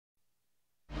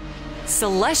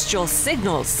celestial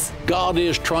signals. God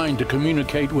is trying to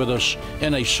communicate with us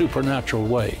in a supernatural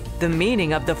way. The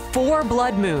meaning of the 4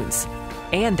 blood moons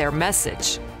and their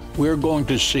message. We're going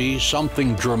to see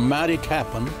something dramatic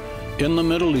happen in the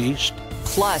Middle East.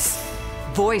 Plus,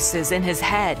 voices in his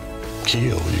head.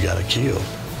 Kill, you gotta kill.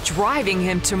 Driving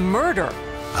him to murder.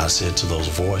 I said to those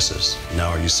voices, now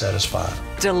are you satisfied?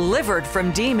 Delivered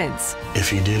from demons. If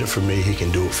he did it for me, he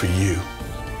can do it for you.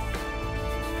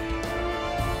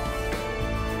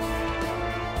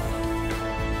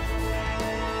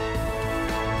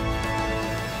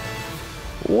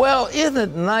 Well, isn't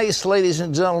it nice, ladies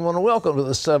and gentlemen? Welcome to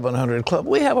the 700 Club.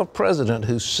 We have a president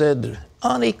who said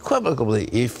unequivocally,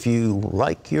 if you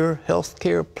like your health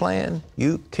care plan,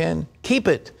 you can keep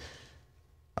it.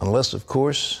 Unless, of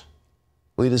course,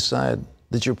 we decide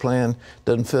that your plan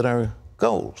doesn't fit our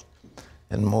goals.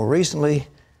 And more recently,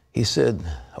 he said,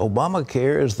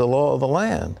 Obamacare is the law of the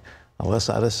land, unless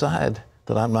I decide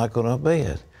that I'm not going to obey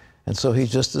it. And so he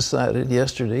just decided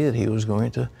yesterday that he was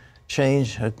going to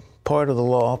change a part of the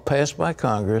law passed by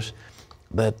Congress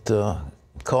that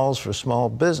calls for small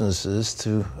businesses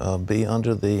to be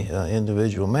under the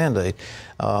individual mandate,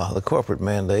 the corporate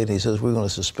mandate. He says we're going to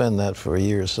suspend that for a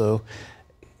year or so.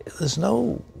 There's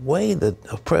no way that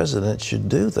a president should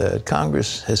do that.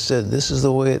 Congress has said this is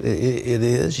the way it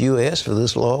is. You asked for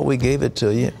this law. We gave it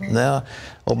to you. Now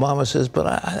Obama says, but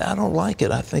I don't like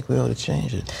it. I think we ought to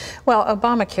change it. Well,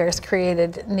 Obamacare has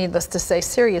created, needless to say,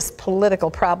 serious political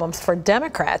problems for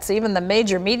Democrats. Even the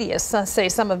major media say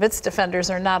some of its defenders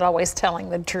are not always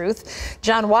telling the truth.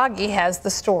 John Waggy has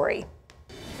the story.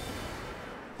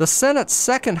 The Senate's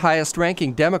second highest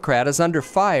ranking Democrat is under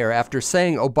fire after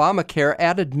saying Obamacare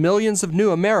added millions of new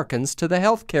Americans to the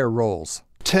health care rolls.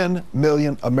 10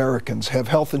 million Americans have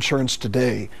health insurance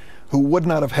today who would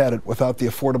not have had it without the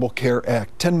Affordable Care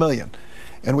Act. 10 million.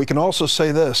 And we can also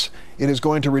say this, it is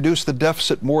going to reduce the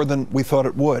deficit more than we thought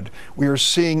it would. We are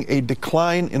seeing a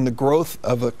decline in the growth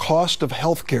of the cost of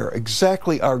health care,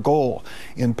 exactly our goal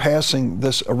in passing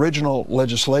this original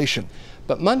legislation.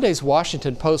 But Monday's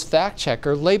Washington Post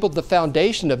fact-checker labeled the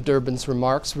foundation of Durbin's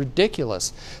remarks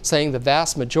ridiculous, saying the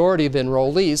vast majority of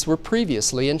enrollees were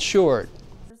previously insured.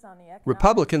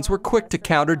 Republicans were quick to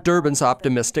counter Durbin's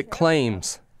optimistic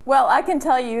claims. Well, I can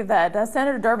tell you that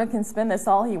Senator Durbin can spin this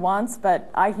all he wants, but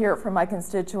I hear it from my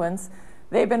constituents.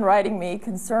 They've been writing me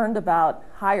concerned about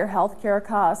higher health care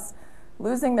costs,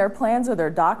 losing their plans with their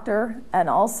doctor, and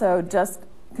also just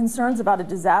concerns about a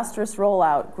disastrous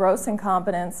rollout, gross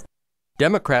incompetence.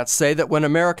 Democrats say that when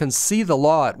Americans see the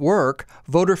law at work,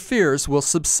 voter fears will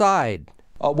subside.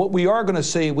 What we are going to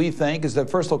see, we think, is that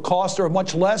first of all, costs are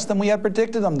much less than we had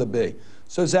predicted them to be.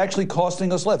 So it's actually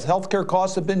costing us less. Healthcare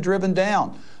costs have been driven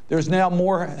down. There's now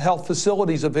more health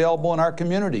facilities available in our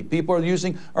community. People are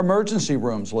using emergency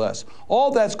rooms less.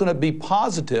 All that's going to be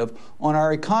positive on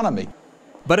our economy.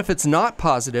 But if it's not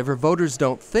positive or voters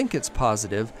don't think it's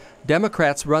positive,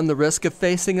 Democrats run the risk of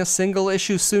facing a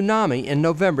single-issue tsunami in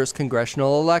November's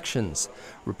congressional elections.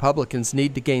 Republicans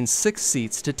need to gain 6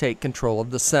 seats to take control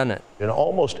of the Senate. In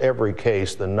almost every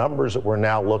case, the numbers that we're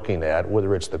now looking at,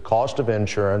 whether it's the cost of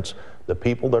insurance, the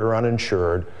people that are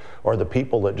uninsured, or the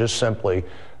people that just simply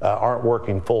aren't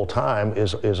working full-time,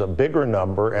 is a bigger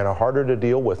number and a harder to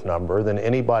deal with number than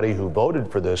anybody who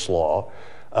voted for this law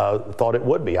thought it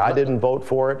would be. I didn't vote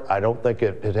for it. I don't think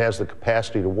it has the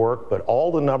capacity to work, but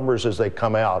all the numbers as they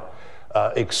come out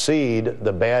exceed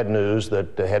the bad news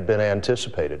that had been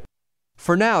anticipated.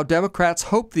 For now, Democrats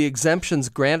hope the exemptions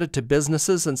granted to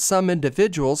businesses and some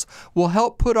individuals will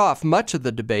help put off much of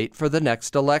the debate for the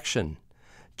next election.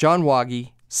 John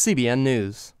Waggy, CBN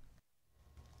News.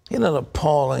 Isn't it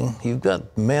appalling? You've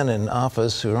got men in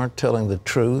office who aren't telling the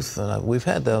truth. And we've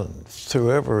had that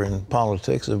forever in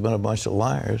politics. There have been a bunch of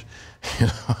liars.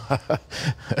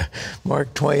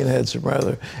 Mark Twain had some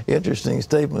rather interesting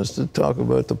statements to talk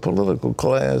about the political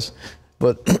class.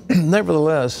 But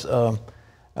nevertheless,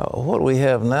 what we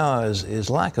have now is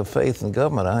lack of faith in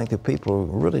government. I think that people are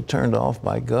really turned off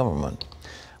by government.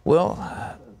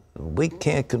 Well, we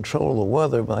can't control the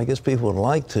weather, but I guess people would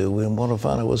like to. We want to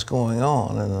find out what's going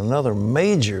on. And another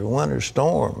major winter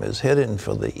storm is heading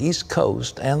for the East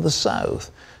Coast and the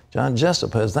South. John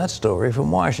Jessup has that story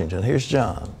from Washington. Here's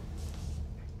John.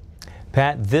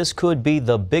 Pat, this could be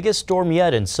the biggest storm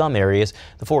yet in some areas.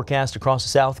 The forecast across the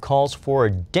South calls for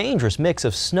a dangerous mix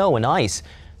of snow and ice.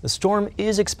 The storm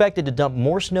is expected to dump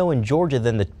more snow in Georgia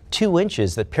than the 2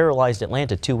 inches that paralyzed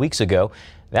Atlanta 2 weeks ago.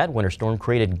 That winter storm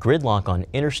created gridlock on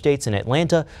interstates in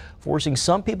Atlanta, forcing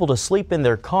some people to sleep in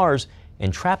their cars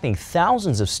and trapping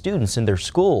thousands of students in their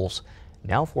schools.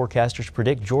 Now forecasters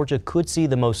predict Georgia could see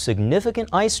the most significant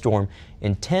ice storm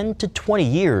in 10 to 20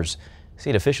 years.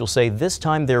 State officials say this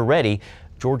time they're ready.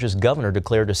 Georgia's governor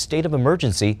declared a state of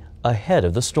emergency ahead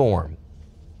of the storm.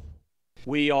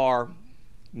 We are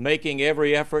making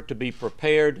every effort to be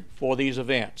prepared for these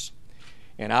events.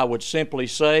 And I would simply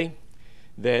say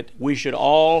that we should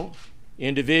all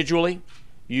individually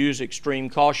use extreme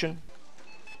caution.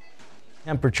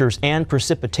 Temperatures and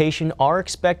precipitation are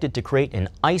expected to create an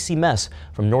icy mess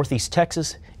from northeast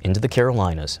Texas into the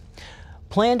Carolinas.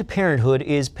 Planned Parenthood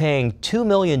is paying $2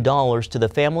 million to the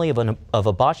family of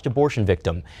a botched abortion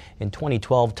victim. In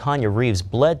 2012, Tanya Reeves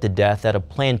bled to death at a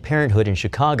Planned Parenthood in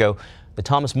Chicago. The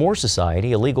Thomas More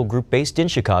Society, a legal group based in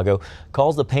Chicago,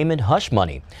 calls the payment hush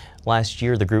money. Last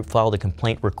year, the group filed a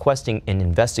complaint requesting an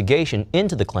investigation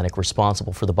into the clinic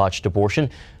responsible for the botched abortion,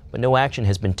 but no action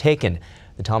has been taken.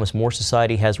 The Thomas More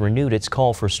Society has renewed its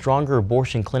call for stronger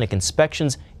abortion clinic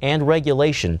inspections and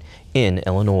regulation in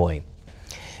Illinois.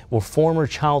 Well, former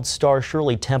child star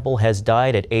Shirley Temple has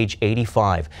died at age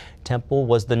 85. Temple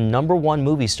was the #1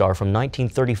 movie star from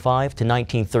 1935 to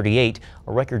 1938,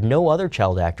 a record no other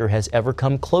child actor has ever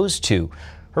come close to.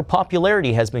 Her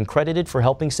popularity has been credited for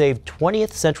helping save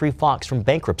 20th Century Fox from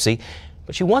bankruptcy,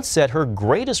 but she once said her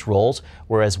greatest roles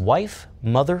were as wife,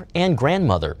 mother, and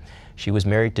grandmother. She was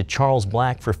married to Charles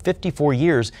Black for 54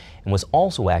 years and was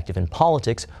also active in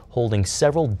politics, holding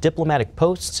several diplomatic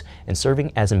posts and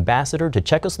serving as ambassador to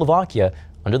Czechoslovakia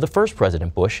under the first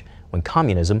President Bush when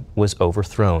communism was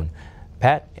overthrown.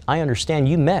 Pat, I understand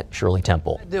you met Shirley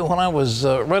Temple. I did. When I was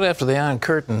right after the Iron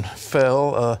Curtain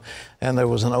fell and there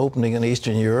was an opening in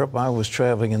Eastern Europe, I was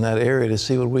traveling in that area to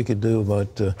see what we could do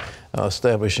about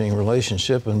establishing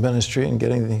relationship and ministry and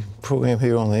getting the program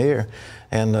here on the air.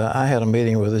 And I had a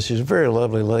meeting with her. She's a very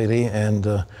lovely lady, and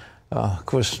of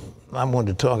course, I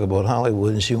wanted to talk about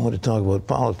Hollywood, and she wanted to talk about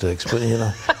politics. But you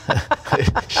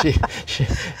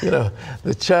know,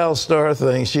 the child star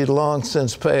thing, she'd long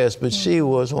since passed. But she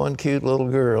was one cute little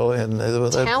girl, and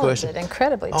without question,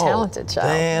 incredibly talented child.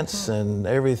 Dance and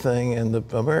everything, and the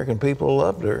American people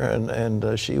loved her,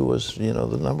 and she was, the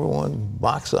 #1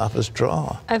 box office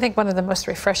draw. I think one of the most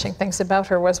refreshing things about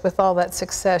her was, with all that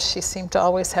success, she seemed to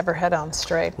always have her head on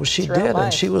straight. Well, she did,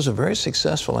 and she was a very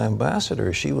successful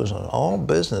ambassador. She was on all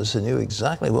business and knew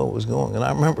exactly what was going on. And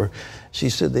I remember she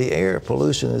said the air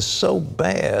pollution is so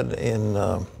bad in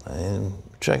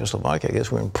Czechoslovakia. I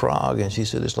guess we're in Prague, and she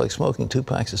said it's like smoking 2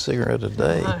 packs of cigarettes a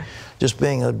day, just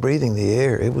breathing the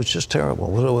air. It was just terrible.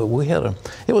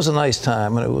 It was a nice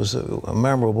time, and it was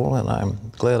memorable, and I'm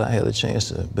glad I had a chance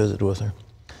to visit with her.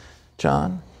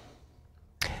 John?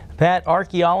 Pat,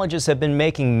 archaeologists have been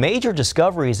making major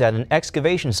discoveries at an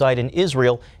excavation site in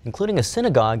Israel, including a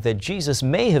synagogue that Jesus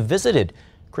may have visited.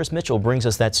 Chris Mitchell brings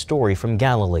us that story from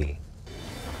Galilee.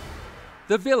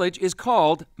 The village is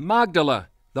called Magdala,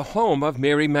 the home of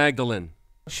Mary Magdalene.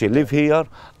 She lived here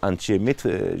and she met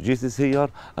Jesus here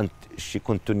and she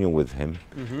continued with him.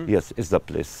 Yes, it's the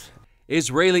place.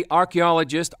 Israeli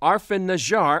archaeologist Arfin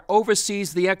Najjar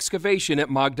oversees the excavation at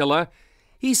Magdala.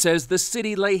 He says the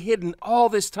city lay hidden all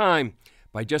this time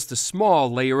by just a small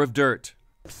layer of dirt.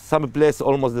 Some place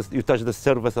almost you touch the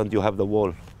surface and you have the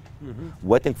wall,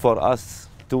 waiting for us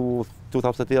to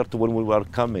 2000 years to when we were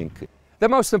coming. The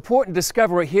most important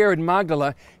discovery here in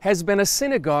Magdala has been a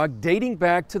synagogue dating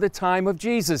back to the time of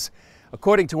Jesus.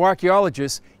 According to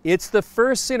archaeologists, it's the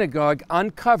first synagogue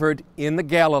uncovered in the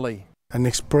Galilee. An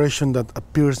expression that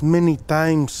appears many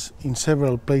times in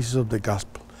several places of the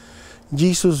Gospel.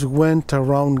 Jesus went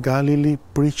around Galilee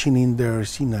preaching in their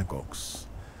synagogues.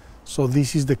 So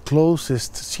this is the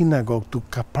closest synagogue to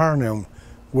Capernaum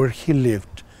where he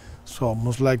lived. So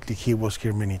most likely he was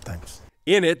here many times.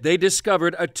 In it, they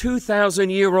discovered a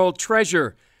 2,000-year-old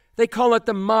treasure. They call it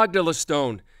the Magdala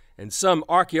Stone, and some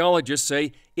archaeologists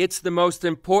say it's the most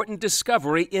important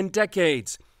discovery in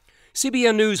decades.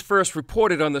 CBN News first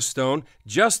reported on the stone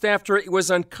just after it was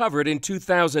uncovered in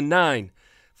 2009.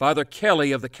 Father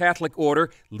Kelly of the Catholic Order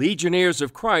Legionnaires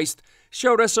of Christ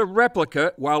showed us a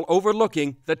replica while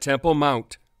overlooking the Temple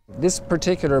Mount. This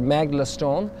particular Magdala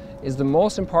stone is the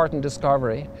most important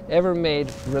discovery ever made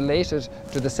related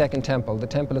to the Second Temple, the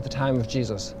temple at the time of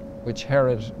Jesus, which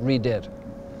Herod redid.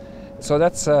 So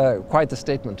that's quite the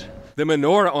statement. The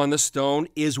menorah on the stone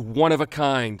is one of a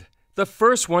kind, the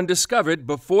first one discovered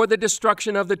before the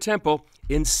destruction of the temple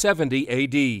in 70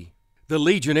 AD. The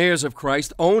Legionnaires of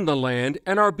Christ own the land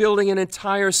and are building an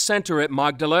entire center at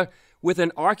Magdala with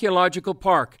an archaeological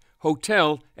park,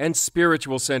 hotel, and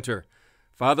spiritual center.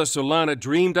 Father Solana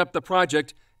dreamed up the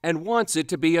project and wants it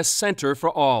to be a center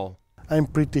for all. I'm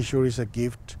pretty sure it's a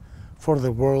gift for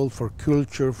the world, for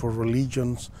culture, for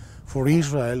religions, for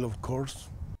Israel, of course.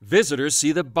 Visitors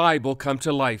see the Bible come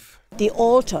to life. The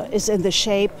altar is in the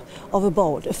shape of a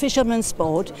boat, a fisherman's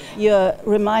boat. You're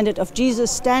reminded of Jesus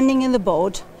standing in the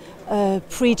boat,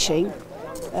 preaching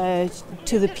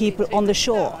to the people on the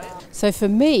shore. So for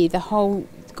me, the whole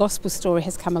gospel story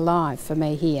has come alive for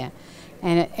me here,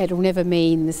 and it'll never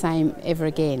mean the same ever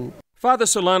again. Father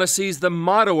Solana sees the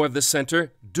motto of the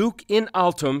center, Duc in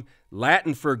Altum,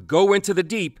 Latin for go into the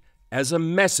deep, as a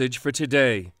message for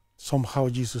today. Somehow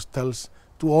Jesus tells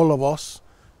to all of us,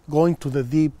 go into the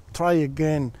deep, try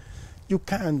again. You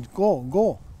can't,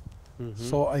 go. Mm-hmm.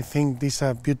 So I think this is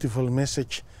a beautiful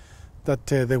message that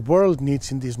the world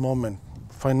needs in this moment.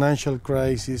 Financial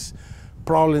crisis,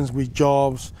 problems with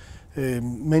jobs,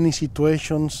 many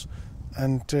situations,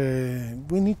 and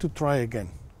we need to try again.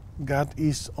 God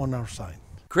is on our side.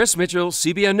 Chris Mitchell,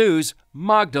 CBN News,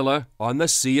 Magdala on the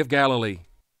Sea of Galilee.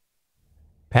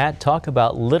 Pat, talk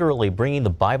about literally bringing the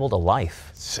Bible to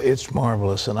life. It's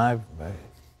marvelous, and I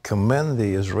commend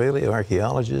the Israeli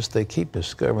archaeologists. They keep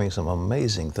discovering some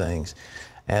amazing things.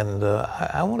 And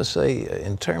I want to say,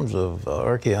 in terms of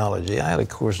archaeology, I had a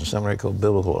course in seminary called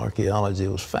Biblical Archaeology.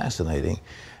 It was fascinating.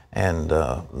 And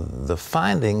the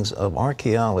findings of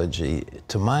archaeology,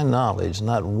 to my knowledge,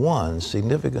 not one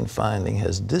significant finding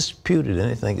has disputed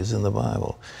anything that's in the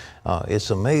Bible. It's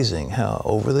amazing how,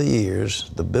 over the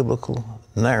years, the biblical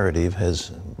narrative has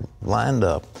lined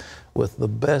up with the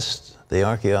best the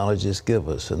archaeologists give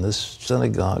us. And this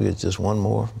synagogue is just one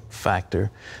more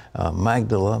factor.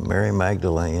 Magdala, Mary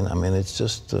Magdalene, I mean, it's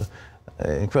just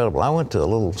incredible. I went to a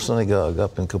little synagogue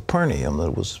up in Capernaum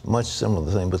that was much similar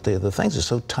to the thing, but the things are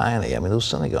so tiny. I mean, those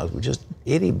synagogues were just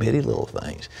itty-bitty little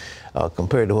things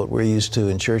compared to what we're used to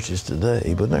in churches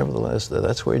today. But nevertheless,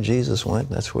 that's where Jesus went,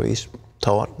 that's where he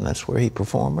taught, and that's where he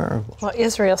performed miracles. Well,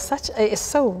 Israel is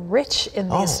so rich in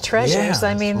these treasures. Yeah,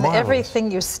 I mean, everything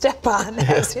you step on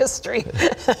has history.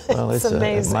 Well, it's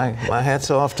amazing. My hat's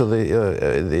off to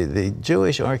the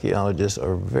Jewish archaeologists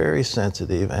are very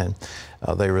sensitive, and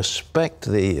they respect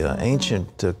the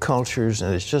ancient cultures,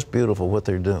 and it's just beautiful what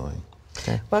they're doing.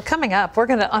 Okay. Well, coming up, we're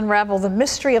going to unravel the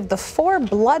mystery of the 4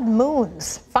 blood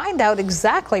moons, find out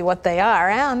exactly what they are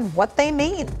and what they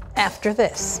mean after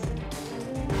this.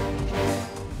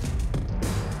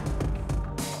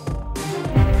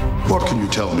 What can you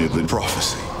tell me of the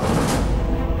prophecy?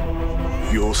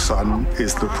 Your son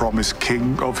is the promised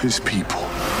king of his people.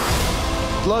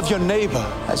 Love your neighbor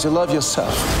as you love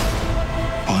yourself.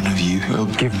 One of you will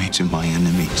give me to my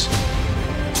enemies.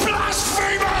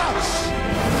 Blasphemer!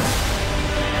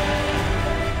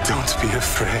 Don't be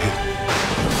afraid.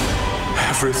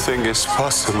 Everything is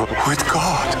possible with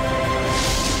God.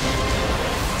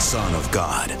 Son of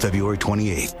God, February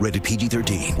 28th, rated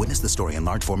PG-13. Witness the story in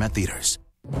large format theaters.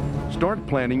 Start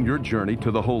planning your journey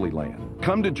to the Holy Land.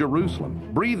 Come to Jerusalem.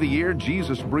 Breathe the air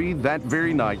Jesus breathed that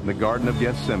very night in the Garden of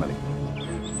Gethsemane.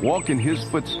 Walk in his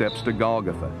footsteps to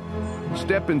Golgotha.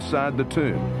 Step inside the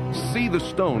tomb. See the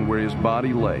stone where his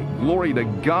body lay. Glory to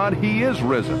God, he is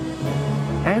risen.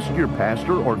 Ask your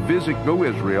pastor or visit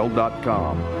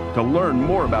goisrael.com to learn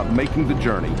more about making the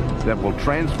journey that will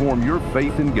transform your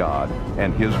faith in God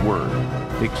and his word.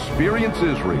 Experience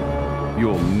Israel.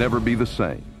 You'll never be the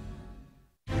same.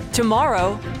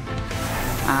 Tomorrow,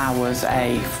 I was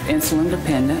insulin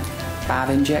dependent, 5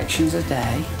 injections a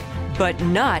day. But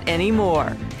not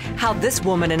anymore. How this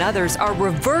woman and others are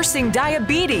reversing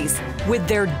diabetes with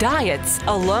their diets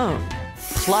alone.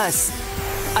 Plus,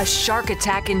 a shark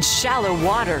attack in shallow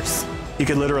waters. You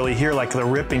could literally hear like the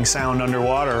ripping sound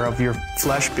underwater of your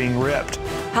flesh being ripped.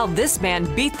 How this man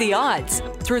beat the odds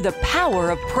through the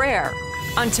power of prayer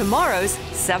on tomorrow's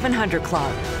 700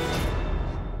 Club.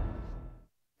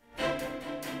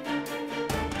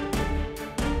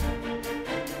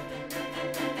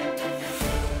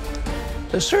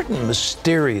 There's certain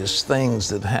mysterious things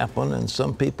that happen, and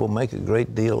some people make a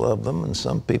great deal of them, and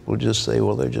some people just say,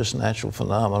 well, they're just natural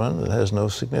phenomenon that has no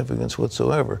significance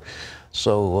whatsoever.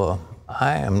 So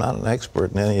I am not an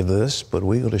expert in any of this, but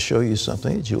we're going to show you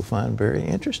something that you'll find very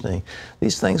interesting.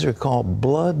 These things are called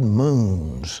blood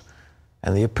moons,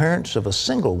 and the appearance of a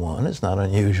single one is not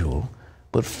unusual,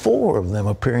 but 4 of them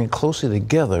appearing closely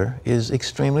together is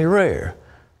extremely rare.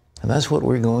 And that's what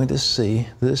we're going to see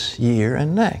this year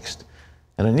and next.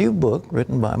 And a new book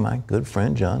written by my good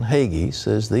friend John Hagee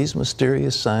says these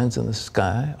mysterious signs in the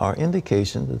sky are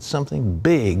indication that something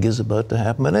big is about to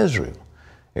happen in Israel.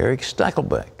 Eric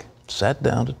Stackelbeck sat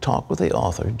down to talk with the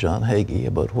author, John Hagee,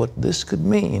 about what this could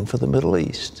mean for the Middle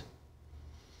East.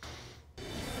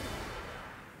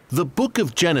 The book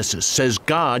of Genesis says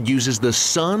God uses the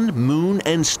sun, moon,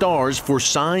 and stars for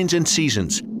signs and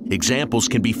seasons. Examples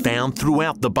can be found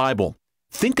throughout the Bible.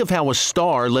 Think of how a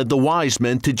star led the wise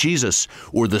men to Jesus,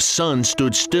 or the sun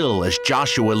stood still as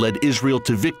Joshua led Israel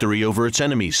to victory over its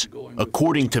enemies.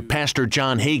 According to Pastor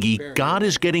John Hagee, God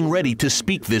is getting ready to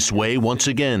speak this way once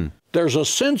again. There's a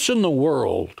sense in the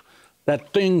world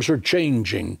that things are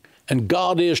changing, and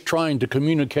God is trying to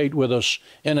communicate with us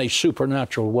in a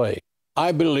supernatural way.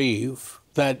 I believe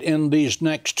that in these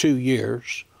next 2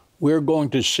 years, we're going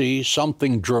to see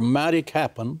something dramatic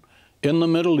happen in the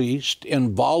Middle East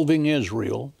involving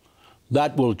Israel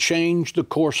that will change the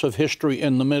course of history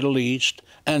in the Middle East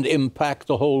and impact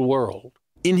the whole world.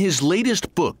 In his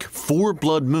latest book, 4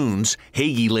 Blood Moons,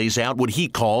 Hagee lays out what he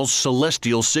calls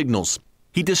celestial signals.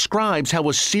 He describes how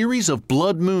a series of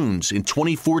blood moons in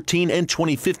 2014 and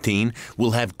 2015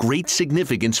 will have great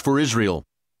significance for Israel.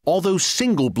 Although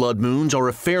single blood moons are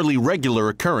a fairly regular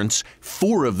occurrence,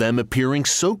 4 of them appearing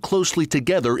so closely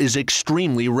together is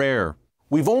extremely rare.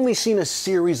 We've only seen a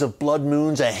series of blood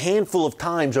moons a handful of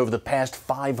times over the past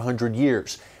 500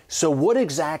 years. So what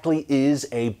exactly is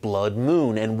a blood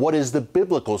moon, and what is the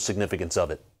biblical significance of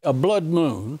it? A blood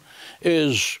moon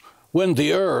is when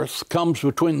the earth comes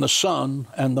between the sun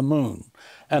and the moon,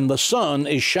 and the sun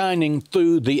is shining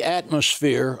through the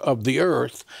atmosphere of the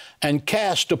earth and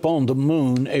cast upon the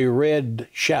moon a red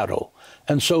shadow.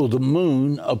 And so the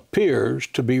moon appears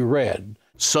to be red.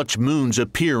 Such moons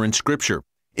appear in Scripture.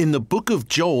 In the book of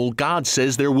Joel, God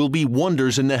says there will be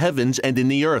wonders in the heavens and in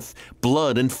the earth,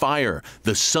 blood and fire.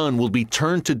 The sun will be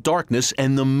turned to darkness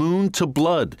and the moon to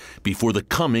blood before the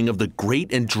coming of the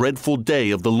great and dreadful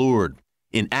day of the Lord.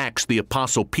 In Acts, the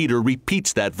Apostle Peter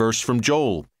repeats that verse from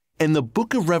Joel. And the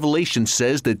book of Revelation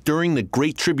says that during the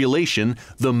Great Tribulation,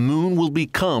 the moon will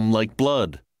become like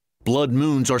blood. Blood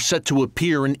moons are set to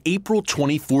appear in April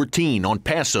 2014 on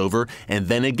Passover, and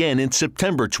then again in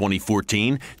September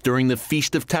 2014 during the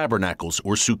Feast of Tabernacles,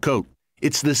 or Sukkot.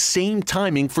 It's the same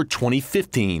timing for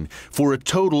 2015, for a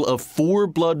total of 4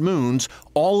 blood moons,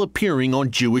 all appearing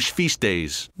on Jewish feast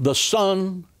days. The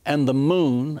sun and the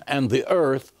moon and the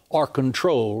earth are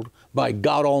controlled by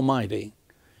God Almighty.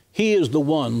 He is the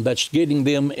one that's getting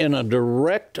them in a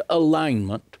direct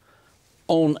alignment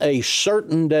on a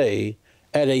certain day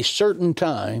at a certain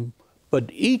time, but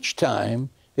each time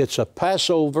it's a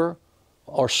Passover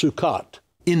or Sukkot.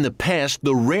 In the past,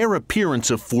 the rare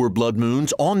appearance of 4 blood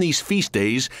moons on these feast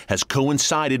days has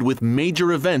coincided with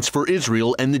major events for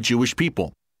Israel and the Jewish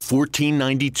people.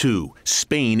 1492,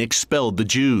 Spain expelled the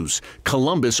Jews.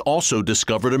 Columbus also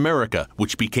discovered America,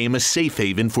 which became a safe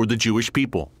haven for the Jewish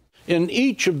people. In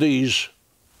each of these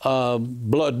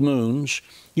blood moons,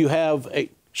 you have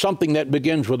something that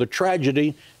begins with a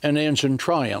tragedy and ends in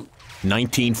triumph.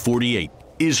 1948,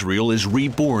 Israel is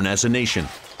reborn as a nation.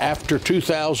 After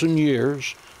 2,000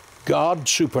 years, God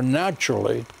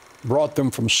supernaturally brought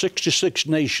them from 66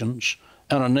 nations,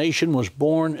 and a nation was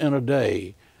born in a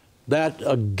day. That,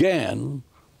 again,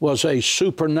 was a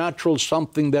supernatural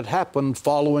something that happened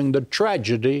following the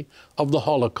tragedy of the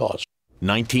Holocaust.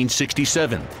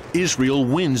 1967, Israel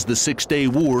wins the Six-Day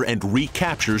War and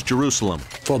recaptures Jerusalem.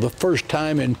 For the first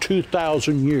time in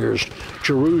 2,000 years,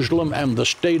 Jerusalem and the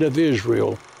state of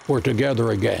Israel were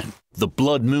together again. The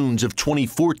blood moons of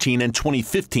 2014 and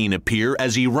 2015 appear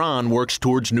as Iran works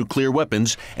towards nuclear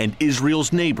weapons and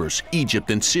Israel's neighbors,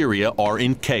 Egypt and Syria, are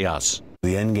in chaos.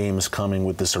 The end game is coming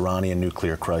with this Iranian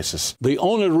nuclear crisis. The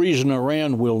only reason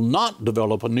Iran will not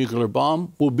develop a nuclear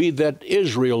bomb will be that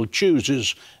Israel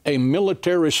chooses a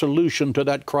military solution to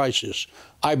that crisis.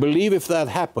 I believe if that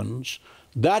happens,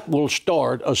 that will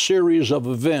start a series of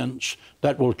events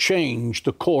that will change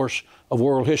the course of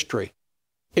world history.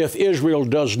 If Israel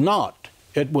does not,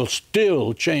 it will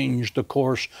still change the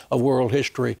course of world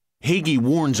history. Hagee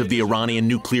warns of the Iranian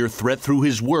nuclear threat through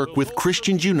his work with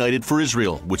Christians United for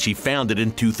Israel, which he founded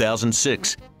in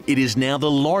 2006. It is now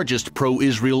the largest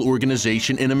pro-Israel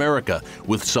organization in America,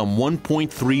 with some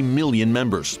 1.3 million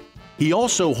members. He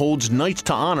also holds nights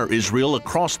to honor Israel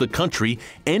across the country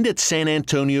and at San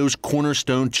Antonio's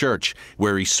Cornerstone Church,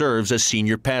 where he serves as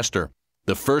senior pastor.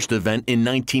 The first event in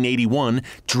 1981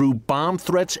 drew bomb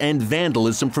threats and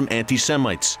vandalism from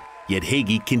anti-Semites. Yet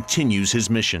Hagee continues his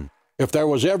mission. If there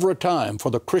was ever a time for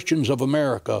the Christians of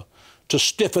America to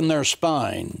stiffen their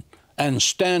spine and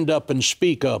stand up and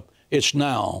speak up, it's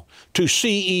now. To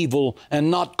see evil and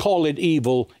not call it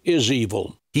evil is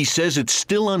evil. He says it's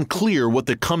still unclear what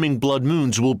the coming blood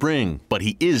moons will bring, but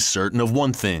he is certain of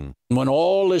one thing. When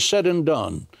all is said and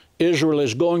done, Israel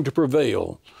is going to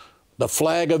prevail. The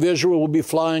flag of Israel will be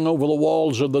flying over the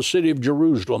walls of the city of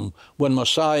Jerusalem when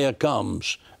Messiah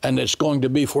comes, and it's going to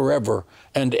be forever.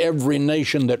 And every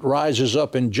nation that rises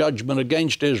up in judgment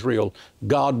against Israel,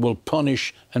 God will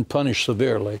punish, and punish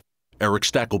severely. Eric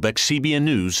Stackelbeck, CBN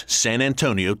News, San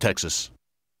Antonio, Texas.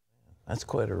 That's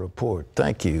quite a report.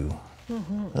 Thank you.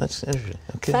 That's interesting.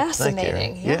 Okay,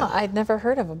 fascinating. Thank you. Yeah, I'd never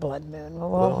heard of a blood moon. We'll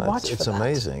watch for it's that.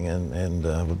 amazing,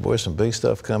 and boy, some big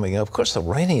stuff coming up. Of course, the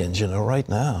Iranians, you know, right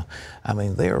now, I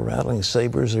mean, they are rattling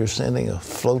sabers. They're sending a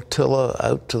flotilla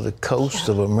out to the coast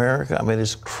of America. I mean,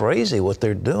 it's crazy what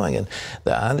they're doing, and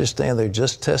I understand they're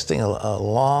just testing a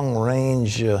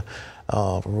long-range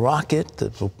rocket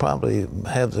that will probably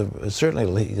have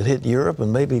certainly hit Europe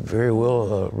and maybe very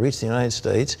well reach the United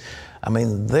States. I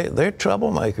mean, they're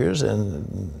troublemakers, and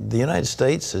the United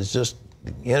States has just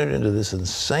entered into this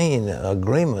insane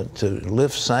agreement to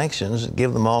lift sanctions and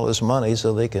give them all this money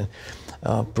so they can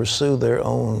pursue their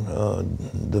own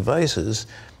devices.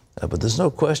 But there's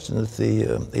no question that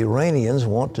the Iranians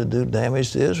want to do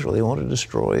damage to Israel. They want to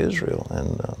destroy Israel,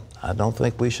 and I don't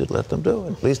think we should let them do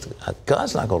it. At least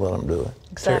God's not going to let them do it.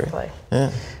 Exactly.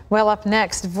 Yeah. Well, up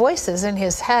next, voices in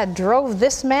his head drove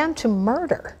this man to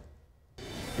murder.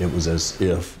 It was as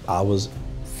if I was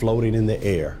floating in the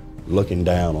air, looking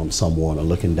down on someone or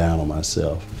looking down on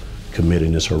myself,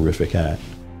 committing this horrific act.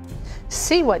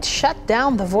 See what shut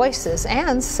down the voices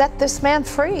and set this man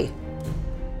free.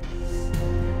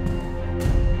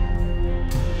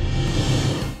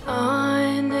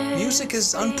 Music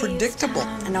is unpredictable.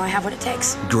 I know I have what it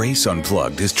takes. Grace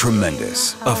Unplugged is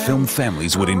tremendous. A film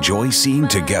families would enjoy seeing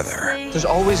together. There's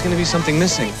always going to be something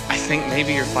missing. I think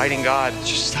maybe you're fighting God.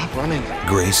 Just stop running.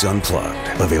 Grace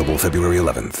Unplugged. Available February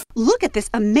 11th. Look at this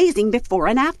amazing before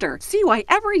and after. See why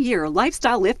every year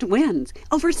Lifestyle Lift wins.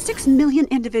 Over 6 million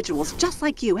individuals just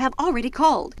like you have already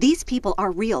called. These people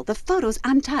are real, the photos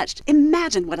untouched.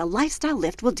 Imagine what a Lifestyle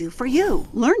Lift will do for you.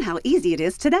 Learn how easy it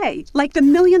is today. Like the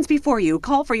millions before you,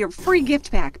 call for your free gift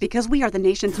pack because we are the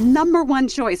nation's #1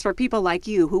 choice for people like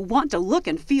you who want to look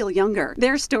and feel younger.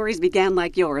 Their stories began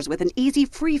like yours with an easy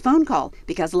free phone call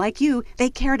because like you,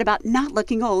 they cared about not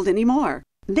looking old anymore.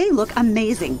 They look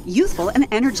amazing, youthful, and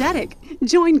energetic.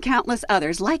 Join countless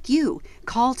others like you.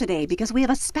 Call today because we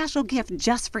have a special gift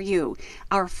just for you.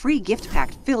 Our free gift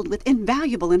pack filled with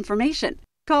invaluable information.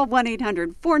 Call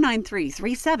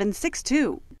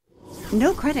 1-800-493-3762.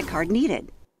 No credit card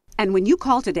needed. And when you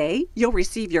call today, you'll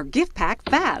receive your gift pack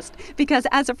fast because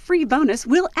as a free bonus,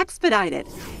 we'll expedite it.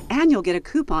 And you'll get a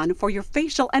coupon for your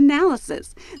facial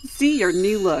analysis. See your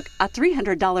new look, a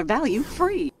 $300 value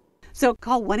free. So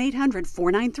call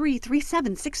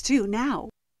 1-800-493-3762 now.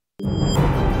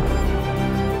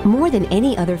 More than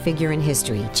any other figure in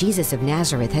history, Jesus of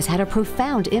Nazareth has had a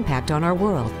profound impact on our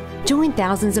world. Join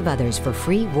thousands of others for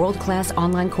free world-class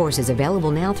online courses available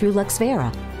now through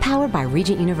Luxvera, powered by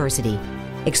Regent University.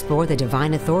 Explore the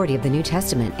divine authority of the New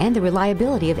Testament and the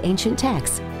reliability of ancient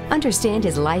texts. Understand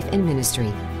his life and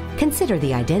ministry. Consider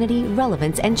the identity,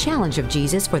 relevance, and challenge of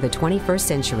Jesus for the 21st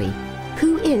century.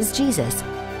 Who is Jesus?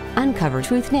 Uncover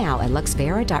truth now at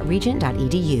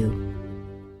luxvera.regent.edu. You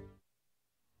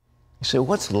say,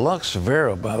 what's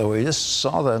Luxvera, by the way? You just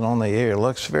saw that on the air.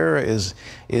 Luxvera is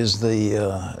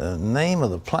the name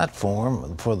of the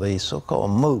platform for the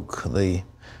so-called MOOC, the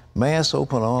Mass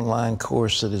Open Online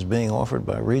course that is being offered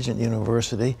by Regent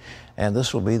University, and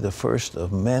this will be the first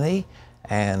of many.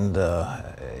 And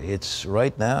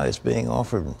right now it's being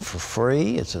offered for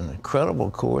free. It's an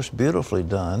incredible course, beautifully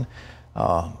done.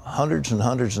 Hundreds and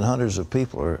hundreds and hundreds of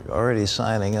people are already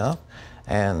signing up,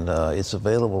 and it's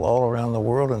available all around the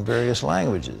world in various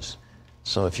languages.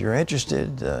 So if you're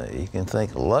interested, you can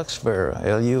think Luxvera,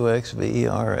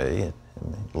 L-U-X-V-E-R-A,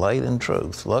 light and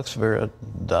truth,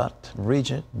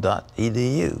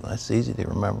 luxvera.regent.edu. That's easy to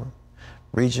remember.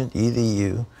 Regent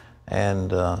EDU,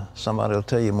 and somebody will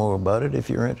tell you more about it if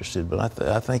you're interested. But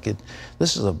I think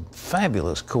this is a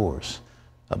fabulous course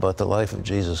about the life of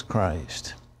Jesus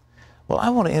Christ. Well,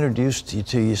 I want to introduce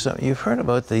to you something. You've heard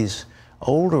about these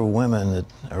older women that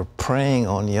are preying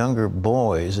on younger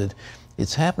boys.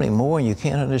 It's happening more and you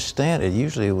can't understand it.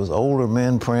 Usually it was older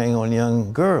men preying on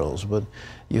young girls, but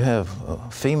you have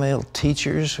female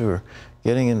teachers who are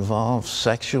getting involved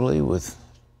sexually with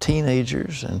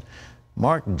teenagers. And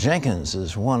Mark Jenkins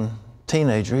is one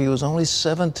teenager. He was only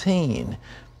 17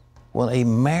 when a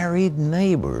married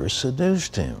neighbor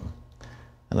seduced him.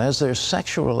 And as their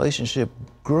sexual relationship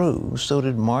grew, so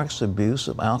did Mark's abuse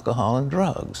of alcohol and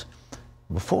drugs.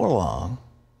 Before long,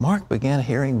 Mark began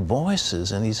hearing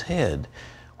voices in his head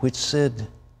which said,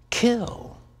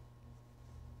 "Kill."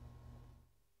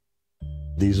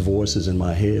 These voices in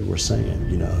my head were saying,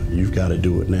 you know, you've got to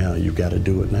do it now, you've got to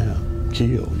do it now.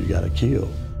 Kill, you got to kill.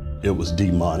 It was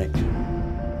demonic.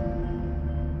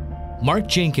 Mark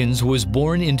Jenkins was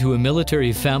born into a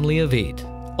military family of 8.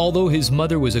 Although his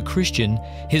mother was a Christian,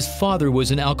 his father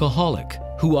was an alcoholic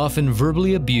who often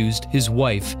verbally abused his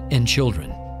wife and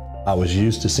children. I was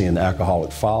used to seeing the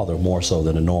alcoholic father more so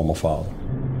than a normal father.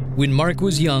 When Mark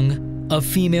was young, a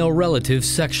female relative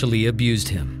sexually abused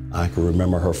him. I can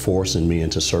remember her forcing me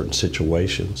into certain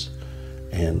situations,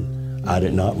 and I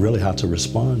did not really how to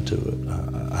respond to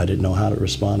it. I didn't know how to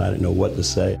respond. I didn't know what to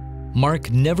say.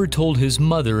 Mark never told his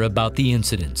mother about the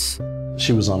incidents.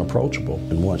 She was unapproachable,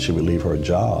 and once she would leave her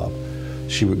job,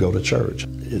 she would go to church.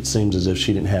 It seems as if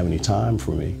she didn't have any time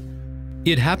for me.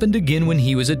 It happened again when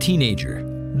he was a teenager.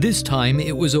 This time,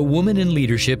 it was a woman in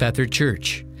leadership at their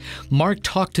church. Mark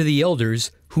talked to the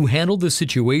elders who handled the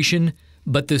situation,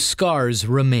 but the scars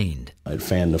remained. It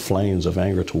fanned the flames of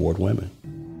anger toward women.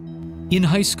 In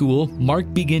high school,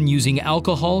 Mark began using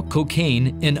alcohol,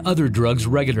 cocaine, and other drugs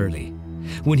regularly.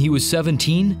 When he was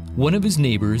 17, one of his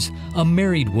neighbors, a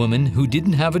married woman who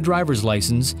didn't have a driver's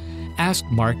license, asked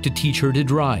Mark to teach her to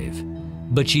drive,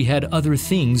 but she had other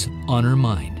things on her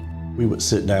mind. We would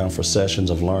sit down for sessions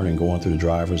of learning, going through the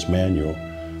driver's manual.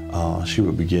 She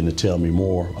would begin to tell me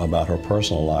more about her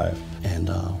personal life, and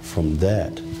from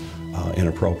that,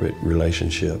 inappropriate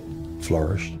relationship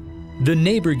flourished. The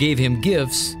neighbor gave him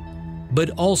gifts, but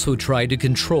also tried to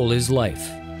control his life.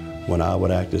 When I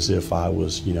would act as if I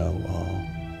was,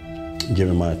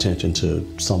 giving my attention to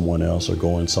someone else or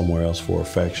going somewhere else for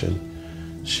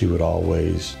affection, she would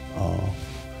always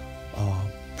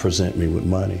present me with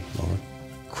money or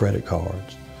credit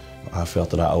cards. I felt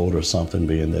that I owed her something,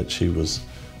 being that she was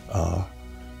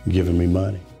giving me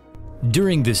money.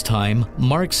 During this time,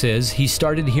 Mark says he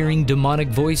started hearing demonic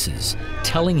voices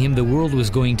telling him the world was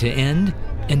going to end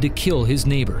and to kill his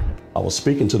neighbor. I was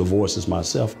speaking to the voices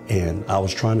myself, and I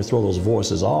was trying to throw those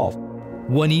voices off.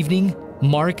 One evening,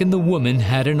 Mark and the woman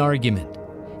had an argument.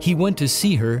 He went to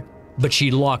see her, but she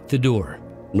locked the door.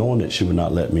 Knowing that she would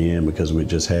not let me in because we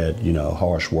just had,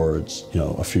 harsh words,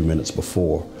 a few minutes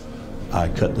before, I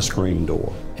cut the screen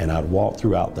door, and I'd walk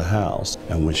throughout the house.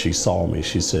 And when she saw me,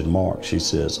 she said, "Mark," she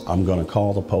says, "I'm gonna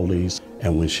call the police."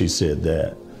 And when she said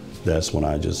that, that's when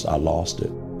I lost it.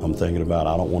 I'm thinking about,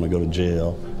 I don't want to go to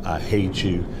jail. I hate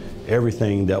you.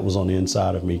 Everything that was on the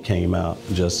inside of me came out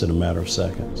just in a matter of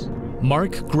seconds.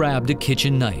 Mark grabbed a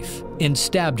kitchen knife and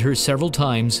stabbed her several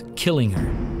times, killing her.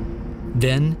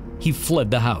 Then he fled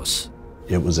the house.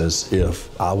 It was as if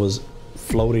I was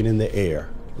floating in the air,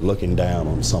 looking down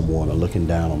on someone or looking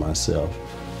down on myself,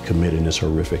 committing this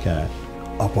horrific act.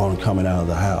 Upon coming out of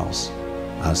the house,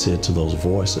 I said to those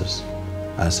voices,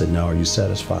 I said, "Now are you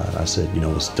satisfied?" I said,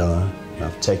 "It's done.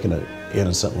 I've taken an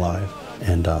innocent life."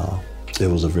 And it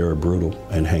was a very brutal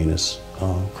and heinous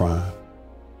crime.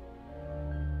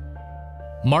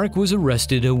 Mark was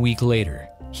arrested a week later.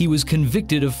 He was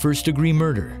convicted of first-degree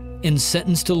murder and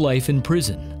sentenced to life in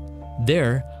prison.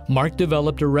 There, Mark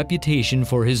developed a reputation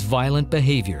for his violent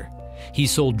behavior. He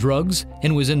sold drugs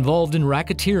and was involved in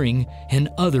racketeering and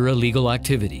other illegal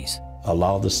activities. A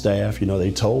lot of the staff,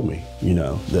 they told me,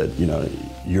 that,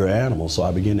 you're an animal, so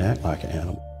I began to act like an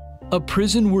animal. A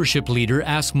prison worship leader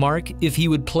asked Mark if he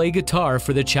would play guitar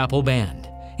for the chapel band,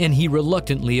 and he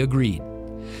reluctantly agreed.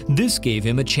 This gave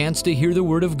him a chance to hear the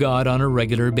Word of God on a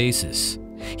regular basis.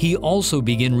 He also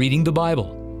began reading the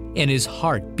Bible, and his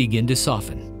heart began to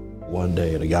soften. One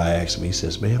day, the guy asked me, he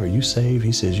says, "Man, are you saved?"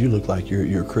 He says, "You look like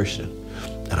you're a Christian."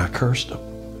 And I cursed him.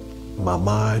 My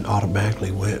mind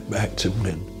automatically went back to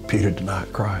when Peter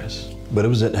denied Christ. But it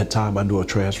was at that time I knew a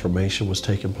transformation was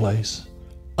taking place.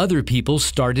 Other people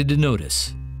started to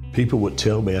notice. People would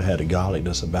tell me I had a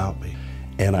godliness about me.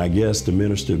 And I guess the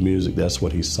minister of music, that's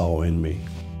what he saw in me.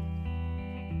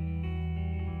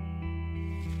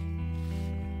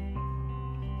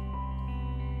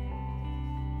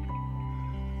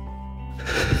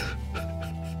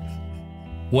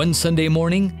 One Sunday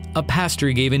morning, a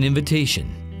pastor gave an invitation,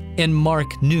 and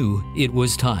Mark knew it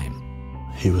was time.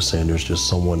 He was saying, "There's just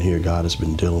someone here God has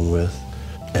been dealing with."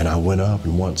 And I went up,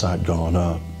 and once I'd gone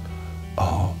up,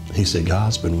 he said,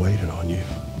 "God's been waiting on you."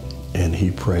 And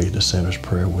he prayed the sinner's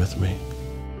prayer with me.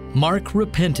 Mark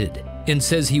repented and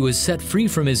says he was set free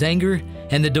from his anger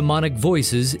and the demonic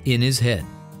voices in his head.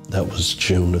 That was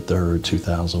June the 3rd,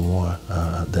 2001.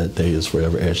 That day is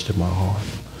forever etched in my heart.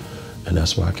 And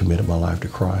that's why I committed my life to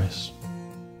Christ.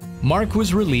 Mark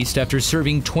was released after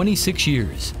serving 26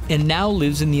 years and now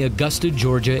lives in the Augusta,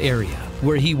 Georgia area,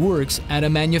 where he works at a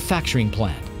manufacturing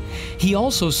plant. He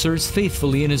also serves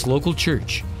faithfully in his local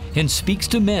church, and speaks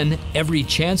to men every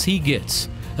chance he gets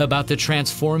about the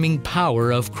transforming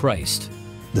power of Christ.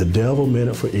 The devil meant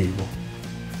it for evil,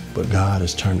 but God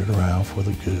has turned it around for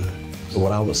the good.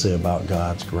 What I would say about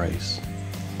God's grace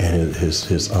and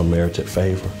his unmerited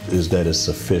favor is that it's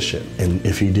sufficient. And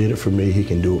if he did it for me, he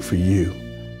can do it for you.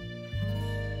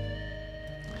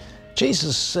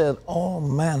 Jesus said all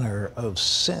manner of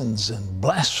sins and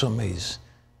blasphemies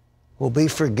will be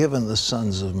forgiven the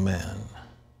sons of men.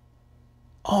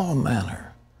 All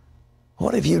manner.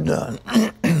 What have you done?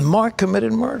 Mark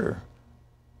committed murder.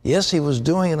 Yes, he was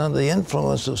doing it under the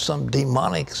influence of some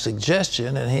demonic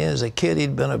suggestion, and he, as a kid,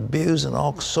 he'd been abused in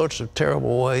all sorts of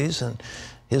terrible ways, and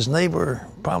his neighbor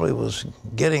probably was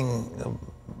getting,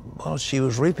 well, she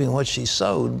was reaping what she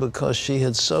sowed because she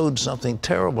had sowed something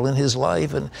terrible in his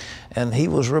life, and he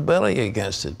was rebelling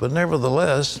against it. But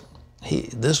nevertheless,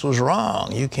 this was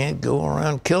wrong. You can't go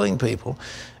around killing people,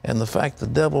 and the fact the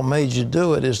devil made you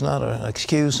do it is not an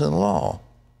excuse in law.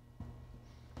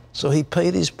 So he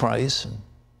paid his price, and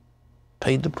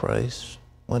paid the price,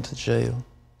 went to jail,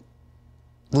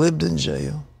 lived in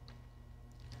jail.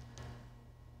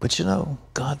 But you know,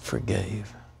 God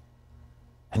forgave.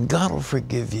 And God will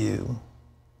forgive you.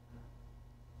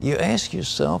 You ask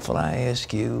yourself, and I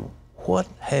ask you, what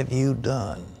have you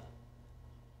done?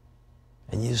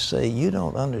 And you say, you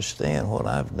don't understand what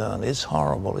I've done. It's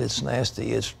horrible, it's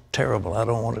nasty, it's terrible. I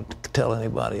don't want to tell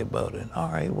anybody about it.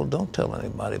 All right, well, don't tell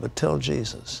anybody, but tell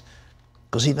Jesus,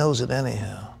 because he knows it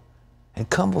anyhow. And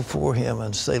come before him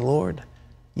and say, Lord,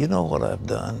 you know what I've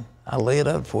done. I lay it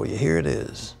out for you. Here it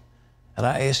is. And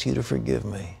I ask you to forgive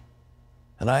me.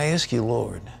 And I ask you,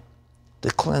 Lord, to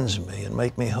cleanse me and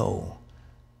make me whole.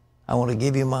 I want to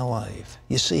give you my life.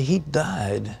 You see, he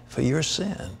died for your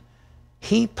sin.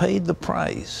 He paid the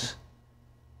price.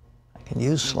 I can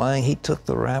use slang. He took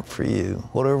the rap for you,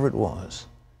 whatever it was.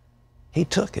 He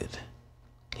took it.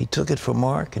 He took it for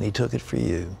Mark, and he took it for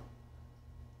you.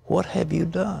 What have you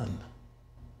done?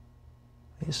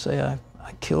 You say, I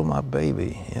killed my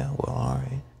baby. Yeah, well, all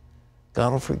right.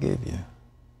 God will forgive you.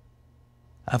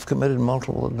 I've committed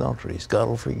multiple adulteries. God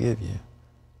will forgive you.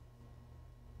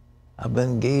 I've been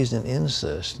engaged in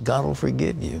incest. God will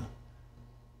forgive you.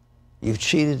 You've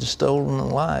cheated, stolen,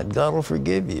 and lied. God will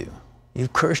forgive you.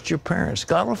 You've cursed your parents.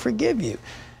 God will forgive you.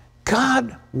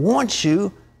 God wants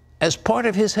you as part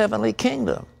of his heavenly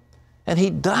kingdom. And he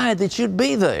died that you'd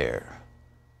be there.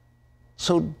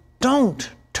 So don't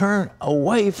turn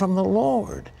away from the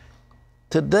Lord.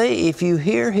 Today, if you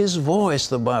hear his voice,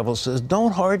 the Bible says,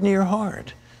 don't harden your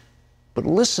heart, but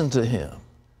listen to him.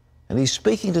 And he's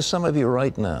speaking to some of you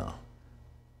right now.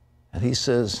 And he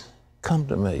says, come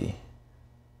to me,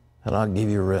 and I'll give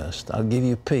you rest. I'll give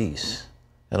you peace,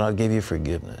 and I'll give you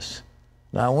forgiveness.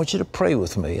 Now, I want you to pray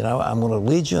with me, and I'm going to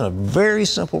lead you in a very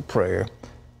simple prayer.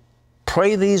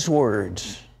 Pray these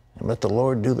words, and let the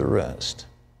Lord do the rest.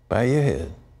 Bow your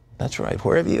head. That's right,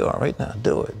 wherever you are right now,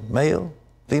 do it. Male,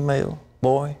 female,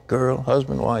 boy, girl,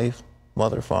 husband, wife,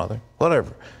 mother, father,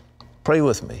 whatever. Pray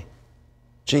with me.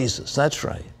 Jesus, that's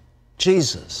right.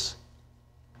 Jesus,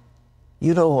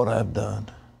 you know what I've done.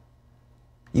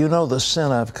 You know the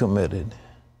sin I've committed.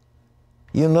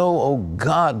 You know, oh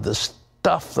God, the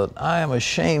stuff that I am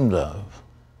ashamed of.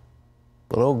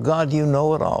 But oh God, you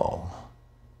know it all.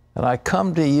 And I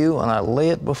come to you and I lay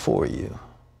it before you.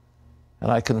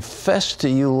 And I confess to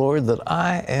you, Lord, that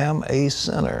I am a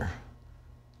sinner.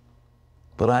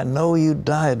 But I know you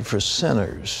died for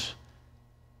sinners,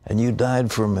 and you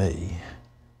died for me.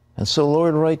 And so,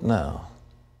 Lord, right now,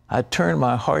 I turn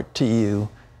my heart to you,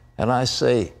 and I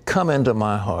say, come into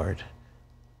my heart.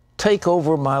 Take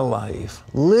over my life.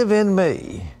 Live in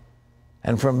me.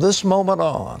 And from this moment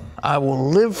on, I will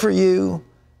live for you,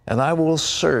 and I will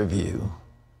serve you.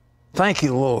 Thank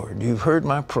you, Lord. You've heard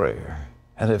my prayer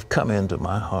and have come into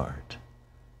my heart.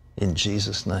 In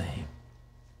Jesus' name.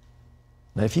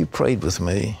 Now, if you prayed with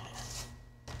me,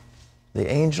 the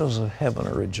angels of heaven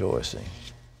are rejoicing.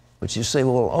 But you say,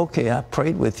 well, okay, I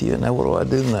prayed with you, now what do I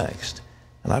do next?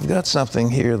 And I've got something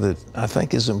here that I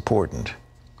think is important.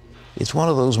 It's one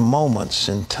of those moments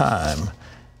in time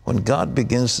when God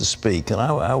begins to speak. And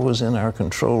I was in our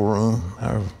control room,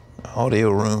 our audio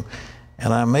room,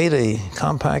 and I made a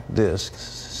compact disc,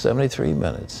 73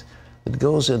 minutes, that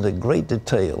goes into great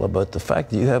detail about the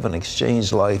fact that you have an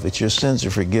exchanged life, that your sins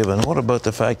are forgiven. What about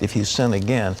the fact if you sin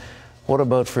again? What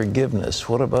about forgiveness?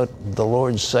 What about the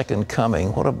Lord's second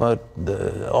coming? What about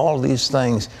all these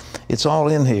things? It's all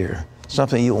in here,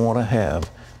 something you want to have.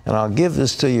 And I'll give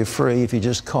this to you free if you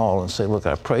just call and say, look,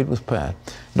 I prayed with Pat.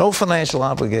 No financial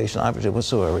obligation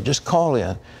whatsoever. Just call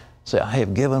in. Say, I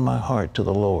have given my heart to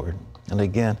the Lord. And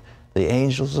again, The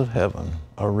angels of heaven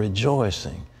are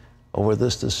rejoicing over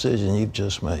this decision you've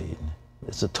just made.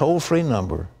 It's a toll-free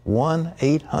number,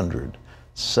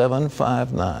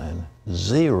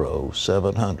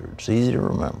 1-800-759-0700. It's easy to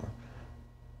remember.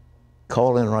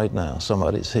 Call in right now.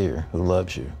 Somebody's here who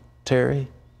loves you. Terry?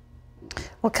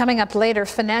 Well, coming up later,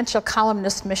 financial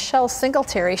columnist Michelle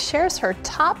Singletary shares her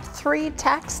top 3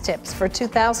 tax tips for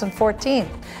 2014.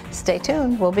 Stay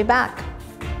tuned. We'll be back.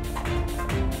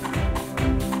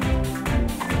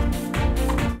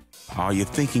 Are you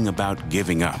thinking about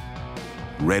giving up?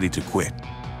 Ready to quit?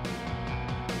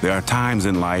 There are times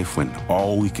in life when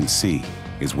all we can see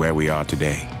is where we are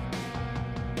today.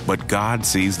 But God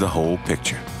sees the whole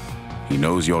picture. He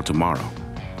knows your tomorrow,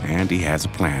 and He has a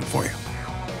plan for you.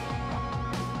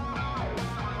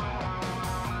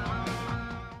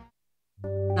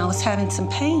 I was having some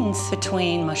pains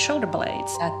between my shoulder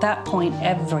blades. At that point,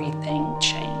 everything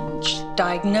changed.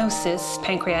 Diagnosis,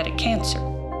 pancreatic cancer.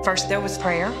 First, there was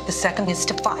prayer. The second is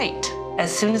to fight.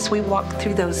 As soon as we walked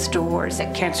through those doors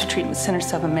at Cancer Treatment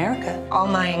Centers of America, all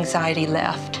my anxiety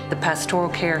left. The pastoral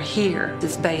care here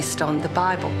is based on the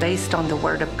Bible, based on the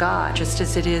Word of God, just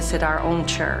as it is at our own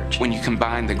church. When you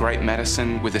combine the great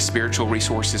medicine with the spiritual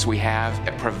resources we have,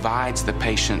 it provides the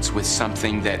patients with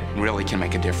something that really can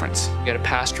make a difference. You got a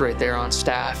pastor right there on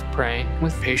staff praying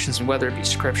with patients, and whether it be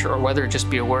scripture or whether it just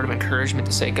be a word of encouragement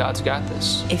to say, God's got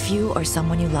this. If you or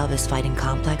someone you love is fighting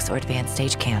complex or advanced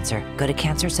stage cancer, go to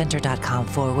cancercenter.com/faith.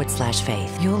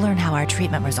 You'll learn how our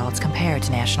treatment results compare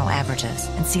to national averages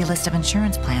and see a list of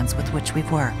insurance plans with which we've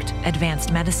worked.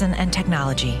 Advanced medicine and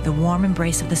technology, the warm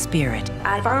embrace of the Spirit.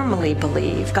 I firmly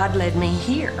believe God led me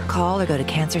here. Call or go to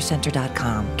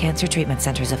cancercenter.com. Cancer Treatment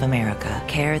Centers of America.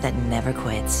 Care that never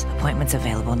quits. Appointments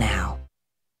available now.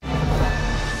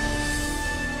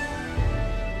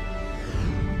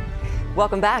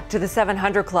 Welcome back to the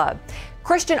 700 Club.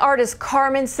 Christian artist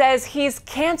Carmen says he's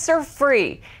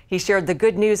cancer-free. He shared the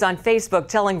good news on Facebook,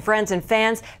 telling friends and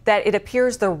fans that it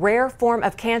appears the rare form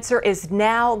of cancer is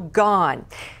now gone.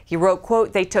 He wrote,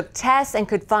 quote, "They took tests and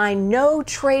could find no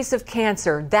trace of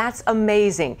cancer. That's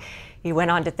amazing." He went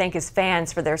on to thank his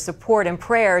fans for their support and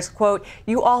prayers. Quote,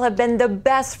 "You all have been the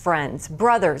best friends,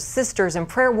 brothers, sisters, and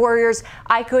prayer warriors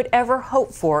I could ever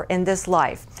hope for in this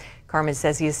life." Carmen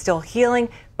says he is still healing,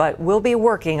 but will be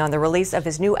working on the release of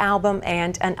his new album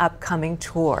and an upcoming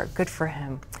tour. Good for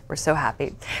him. We're so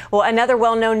happy. Well, another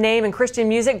well-known name in Christian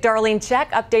music, Darlene Zschech,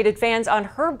 updated fans on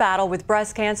her battle with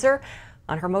breast cancer.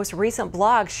 On her most recent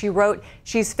blog, she wrote,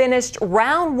 she's finished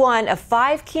round 1 of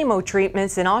 5 chemo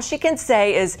treatments, and all she can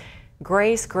say is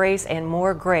grace, grace, and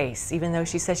more grace, even though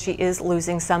she says she is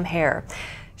losing some hair.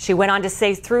 She went on to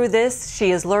say through this,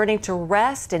 she is learning to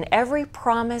rest in every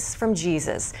promise from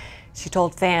Jesus. She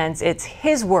told fans it's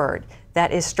His word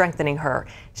that is strengthening her.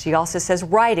 She also says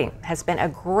writing has been a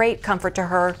great comfort to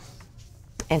her,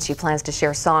 and she plans to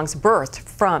share songs birthed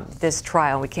from this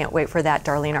trial. We can't wait for that,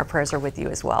 Darlene. Our prayers are with you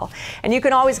as well. And you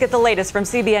can always get the latest from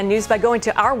CBN News by going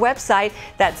to our website,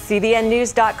 that's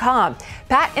cbnnews.com.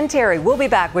 Pat and Terry will be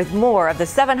back with more of the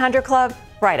 700 Club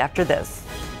right after this.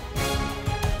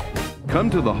 Come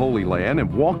to the Holy Land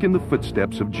and walk in the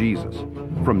footsteps of Jesus.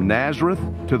 From Nazareth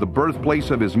to the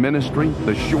birthplace of His ministry,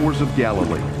 the shores of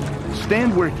Galilee.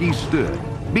 Stand where He stood.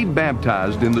 Be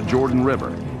baptized in the Jordan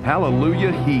River.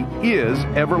 Hallelujah, He is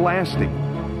everlasting.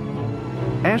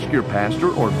 Ask your pastor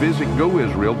or visit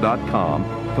goisrael.com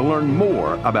to learn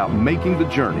more about making the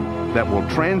journey that will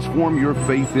transform your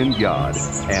faith in God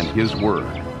and His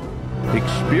Word.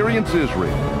 Experience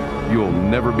Israel. You'll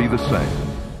never be the same.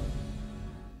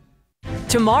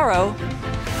 Tomorrow,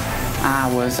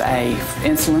 I was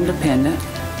insulin dependent,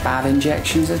 5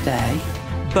 injections a day.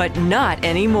 But not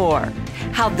anymore.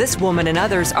 How this woman and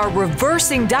others are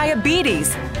reversing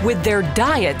diabetes with their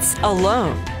diets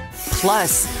alone.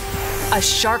 Plus, a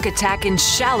shark attack in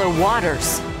shallow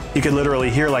waters. You could literally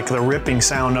hear like the ripping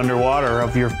sound underwater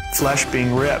of your flesh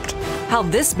being ripped. How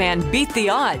this man beat the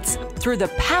odds through the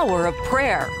power of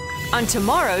prayer on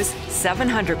tomorrow's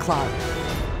 700 Club.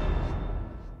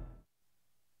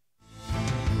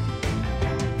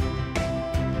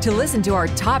 To listen to our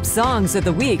top songs of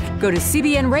the week, go to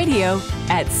CBN Radio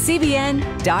at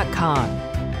cbn.com.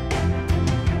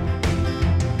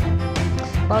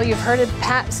 Well, you've heard it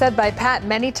said by Pat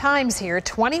many times here,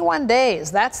 21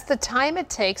 days. That's the time it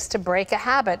takes to break a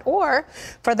habit, or,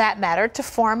 for that matter, to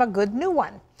form a good new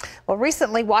one. Well,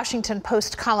 recently, Washington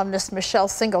Post columnist Michelle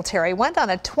Singletary went on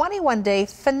a 21-day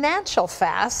financial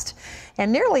fast,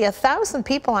 and nearly 1,000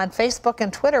 people on Facebook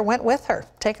and Twitter went with her.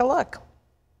 Take a look.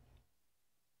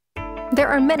 There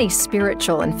are many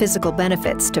spiritual and physical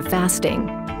benefits to fasting.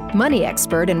 Money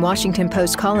expert and Washington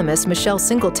Post columnist Michelle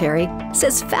Singletary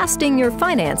says fasting your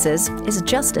finances is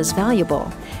just as valuable.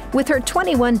 With her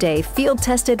 21-day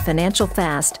field-tested financial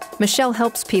fast, Michelle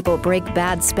helps people break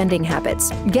bad spending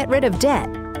habits, get rid of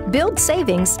debt, build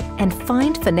savings, and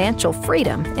find financial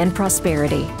freedom and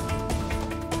prosperity.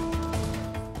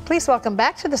 Please welcome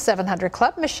back to the 700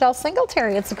 Club, Michelle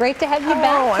Singletary. It's great to have you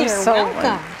back here.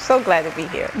 Welcome. So glad to be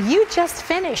here. You just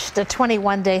finished a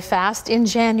 21-day fast in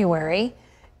January.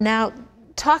 Now,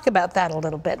 talk about that a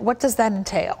little bit. What does that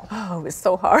entail? Oh, it's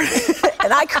so hard.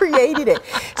 And I created it.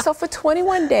 So for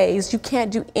 21 days, you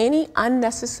can't do any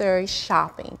unnecessary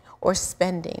shopping or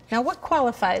spending. Now, what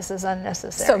qualifies as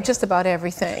unnecessary? So just about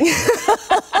everything.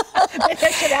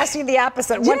 I should ask you the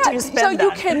opposite. What do you spend on? So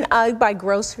you can buy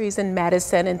groceries and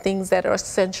medicine and things that are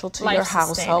essential to your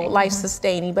household,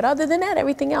 life-sustaining. But other than that,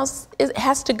 everything else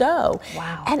has to go.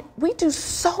 Wow. And we do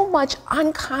so much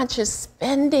unconscious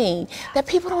spending that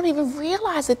people don't even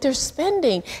realize that they're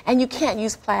spending. And you can't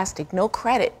use plastic, no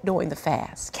credit during the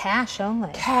fast. Cash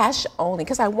only. Cash only,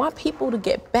 because I want people to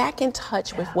get back in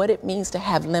touch with what it means to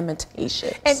have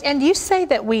limitations. And you say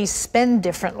that we spend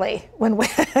differently when we,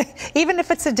 even if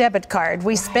it's a debit card,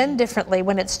 we spend differently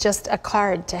when it's just a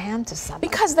card to hand to someone.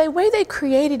 Because the way they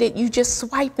created it, you just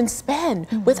swipe and spend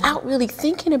without really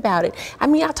thinking about it. I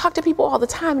mean, I talk to people all the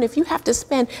time, and if you have to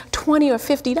spend $20 or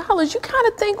 $50, you kind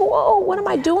of think, whoa, what am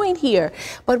I doing here?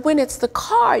 But when it's the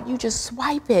card, you just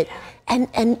swipe it. And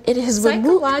it is removed.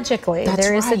 Psychologically,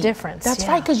 there is a difference. That's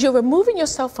right, because you're removing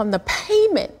yourself from the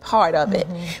payment part of it,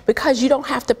 because you don't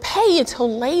have to pay until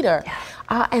later.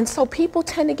 And so people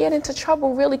tend to get into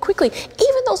trouble really quickly.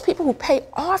 Even those people who pay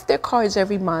off their cards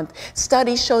every month,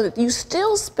 studies show that you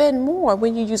still spend more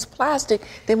when you use plastic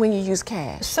than when you use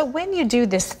cash. So when you do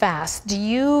this fast, do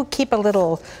you keep a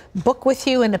little book with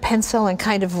you and a pencil and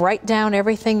kind of write down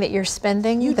everything that you're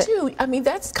spending? You do. I mean,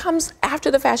 that comes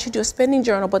after the fast. You do a spending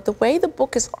journal, but the way the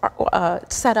book is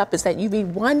set up is that you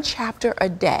read one chapter a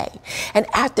day. And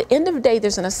at the end of the day,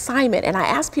 there's an assignment, and I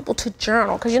ask people to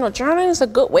journal, because, you know, journaling is a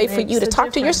good way for you to talk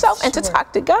to yourself and to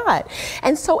talk to God.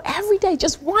 And so every day,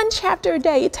 just one chapter a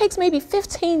day, it takes maybe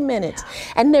 15 minutes.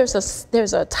 And there's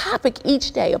a topic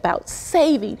each day about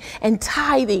saving and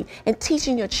tithing and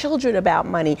teaching your children about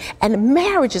money and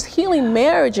marriages, healing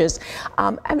marriages.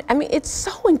 I mean, it's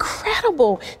so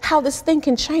incredible how this thing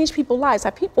can change people's lives.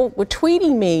 People were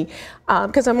tweeting me,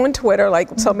 because I'm on Twitter, like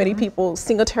so many people,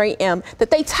 Singletary M, that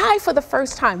they tithe for the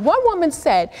first time. One woman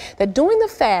said that during the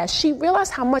fast, she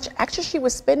realized how much extra she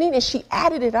was spending, and she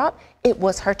added it up. It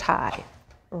was her tithe.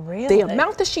 Really? The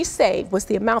amount that she saved was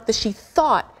the amount that she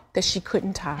thought that she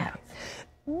couldn't tithe. Yeah.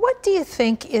 What do you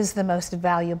think is the most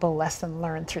valuable lesson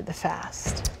learned through the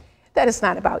fast? That it's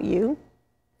not about you.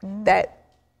 That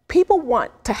people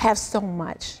want to have so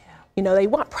much. You know, they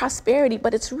want prosperity,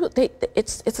 but it's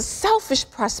a selfish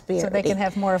prosperity. So they can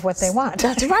have more of what they want.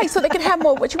 That's right, so they can have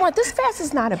more of what you want. This fast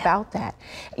is not about that.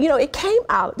 You know, it came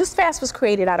out, this fast was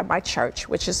created out of my church,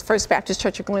 which is First Baptist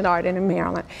Church of Glenarden in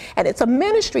Maryland. And it's a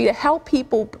ministry to help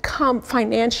people become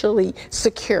financially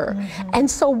secure.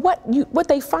 And so what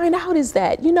they find out is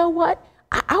that, you know what?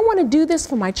 I want to do this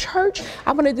for my church.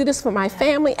 I want to do this for my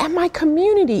family and my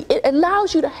community. It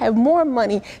allows you to have more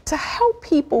money to help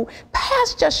people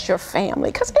past just your family.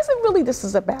 Because isn't really this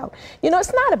is about? You know,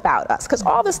 it's not about us, because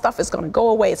all this stuff is going to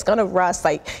go away. It's going to rust,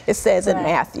 like it says in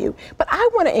Matthew. But I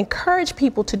want to encourage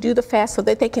people to do the fast so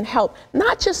that they can help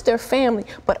not just their family,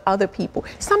 but other people.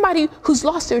 Somebody who's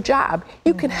lost their job,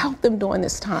 you can help them during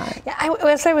this time. Yeah,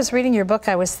 as I was reading your book,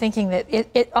 I was thinking that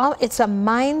it's a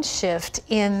mind shift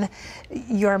in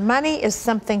your money is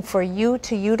something for you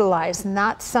to utilize,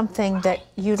 not something that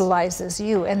utilizes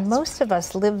you. And most of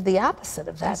us live the opposite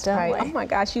of that, don't we? Oh my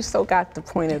gosh, you so got the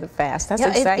point of the fast. That's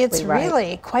exactly right. It's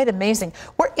really quite amazing.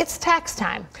 It's tax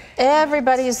time.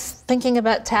 Everybody's thinking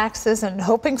about taxes and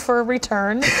hoping for a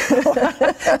return.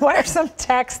 What are some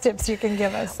tax tips you can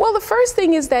give us? Well, the first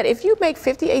thing is that if you make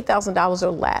 $58,000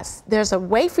 or less, there's a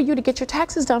way for you to get your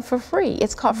taxes done for free.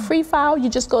 It's called Free File. You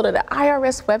just go to the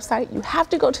IRS website. You have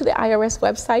to go to the IRS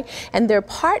website, and they're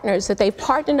partners that they've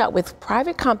partnered up with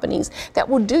private companies that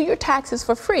will do your taxes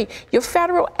for free, your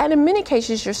federal and in many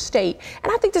cases your state.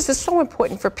 And I think this is so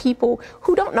important for people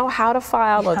who don't know how to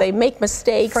file or they make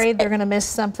mistakes. Afraid they're going to miss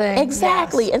something.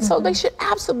 Exactly. And so they should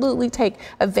absolutely take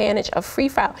advantage of Free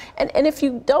File. And if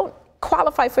you don't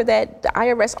qualify for that, the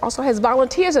IRS also has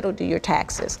volunteers that'll do your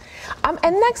taxes.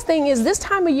 And next thing is, this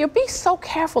time of year, be so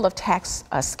careful of tax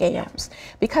scams,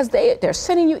 because they're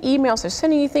sending you emails, they're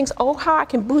sending you things, oh, how I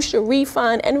can boost your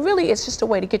refund, and really it's just a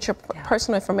way to get your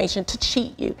personal information to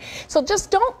cheat you. So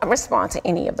just don't respond to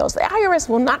any of those. The IRS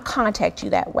will not contact you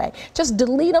that way. Just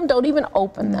delete them, don't even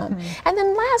open them. And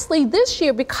then lastly, this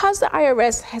year, because the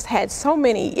IRS has had so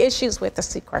many issues with the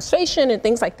sequestration and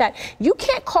things like that, you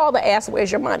can't call to ask,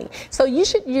 where's your money? So you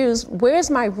should use where's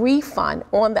my refund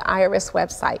on the IRS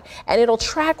website, and it'll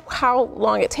track how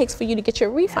long it takes for you to get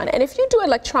your refund. And if you do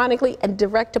electronically and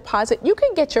direct deposit, you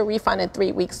can get your refund in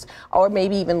 3 weeks or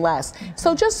maybe even less.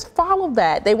 So just follow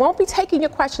that. They won't be taking your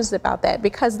questions about that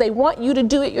because they want you to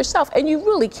do it yourself, and you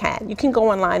really can. You can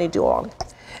go online and do all of it.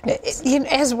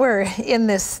 As we're in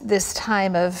this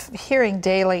time of hearing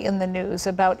daily in the news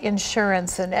about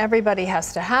insurance, and everybody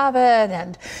has to have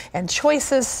it, and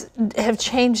choices have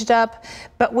changed up,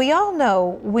 but we all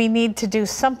know we need to do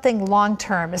something long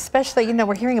term, especially, you know,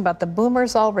 we're hearing about the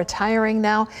boomers all retiring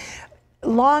now.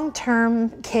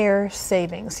 Long-term care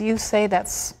savings, you say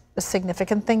that's a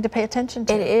significant thing to pay attention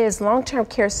to. It is long-term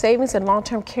care savings and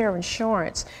long-term care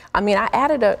insurance. I mean, I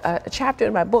added a chapter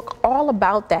in my book all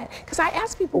about that, because I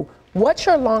ask people, what's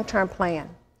your long-term plan?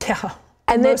 Yeah.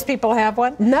 And most people have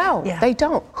one? No, they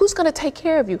don't. Who's going to take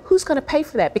care of you? Who's going to pay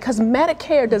for that? Because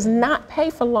Medicare does not pay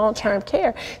for long-term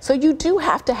care. So you do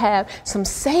have to have some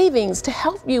savings to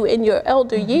help you in your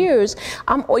elder years,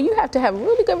 or you have to have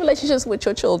really good relationships with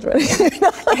your children.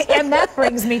 And that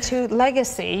brings me to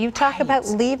legacy. You talk about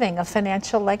leaving a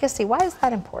financial legacy. Why is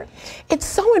that important? It's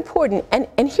so important.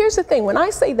 And here's the thing. When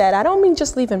I say that, I don't mean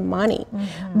just leaving money,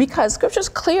 because Scripture's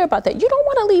clear about that. You don't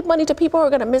want to leave money to people who are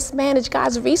going to mismanage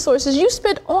God's resources. You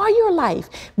spend all your life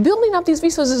building up these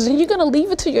resources, and you're going to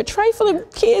leave it to your trifling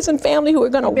kids and family who are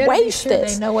going to waste it.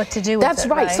 They know what to do with it. That's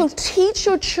right. So teach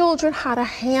your children how to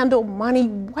handle money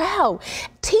well.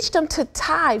 Teach them to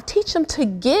tithe. Teach them to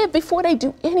give before they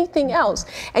do anything else.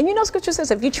 And you know, Scripture says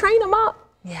if you train them up,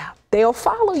 they'll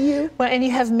follow you. Well, and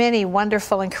you have many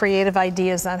wonderful and creative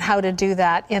ideas on how to do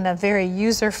that in a very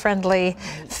user-friendly,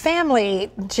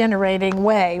 family-generating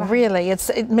way, really.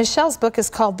 Michelle's book is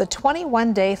called The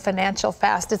 21-Day Financial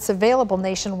Fast. It's available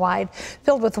nationwide,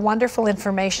 filled with wonderful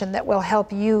information that will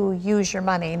help you use your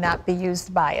money, not be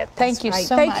used by it. Thank you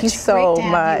so much. Thank you so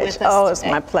much. Oh, it's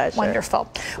my pleasure.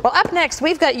 Wonderful. Well, up next,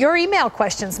 we've got your email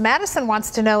questions. Madison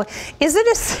wants to know, is it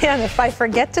a sin if I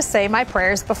forget to say my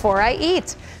prayers before I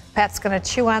eat? Pat's going to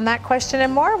chew on that question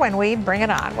and more when we bring it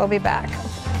on. We'll be back.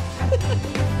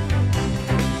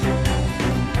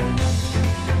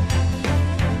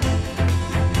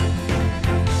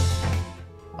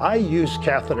 I use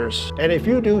catheters, and if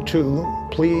you do too,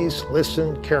 please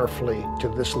listen carefully to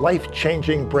this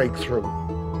life-changing breakthrough.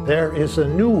 There is a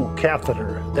new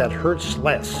catheter that hurts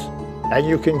less, and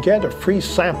you can get a free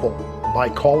sample by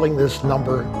calling this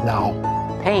number now.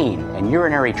 Pain and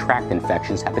urinary tract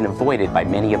infections have been avoided by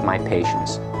many of my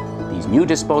patients. These new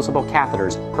disposable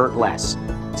catheters hurt less.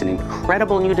 It's an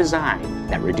incredible new design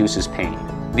that reduces pain.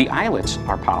 The eyelets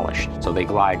are polished, so they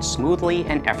glide smoothly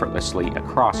and effortlessly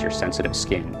across your sensitive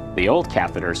skin. The old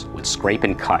catheters would scrape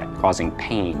and cut, causing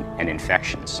pain and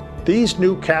infections. These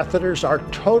new catheters are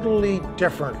totally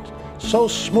different, so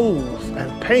smooth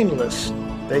and painless.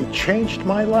 They changed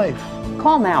my life.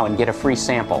 Call now and get a free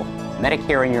sample.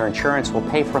 Medicare and your insurance will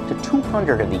pay for up to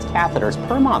 200 of these catheters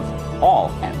per month,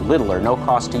 all at little or no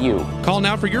cost to you. Call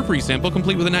now for your free sample,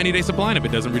 complete with a 90-day supply, and if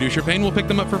it doesn't reduce your pain, we'll pick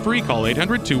them up for free. Call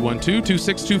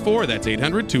 800-212-2624. That's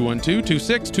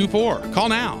 800-212-2624. Call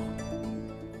now.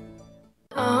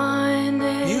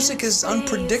 Music is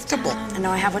unpredictable. I know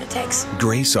I have what it takes.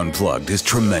 Grace Unplugged is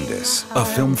tremendous. A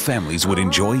film families would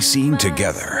enjoy seeing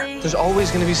together. There's always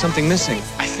going to be something missing.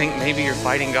 I think maybe you're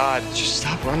fighting God. Just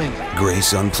stop running.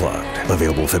 Grace Unplugged.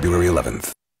 Available February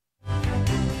 11th.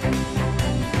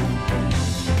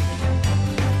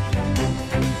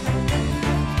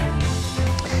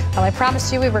 Well, I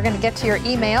promised you we were going to get to your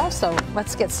email, so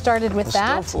let's get started with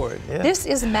that. Let's go for it, yeah. This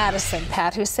is Madison,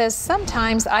 Pat, who says,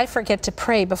 sometimes I forget to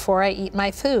pray before I eat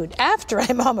my food. After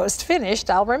I'm almost finished,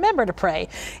 I'll remember to pray.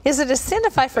 Is it a sin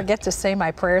if I forget to say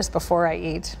my prayers before I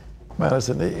eat?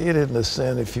 Madison, it isn't a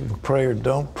sin if you pray or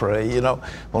don't pray. You know,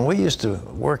 when we used to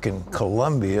work in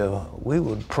Colombia, we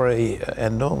would pray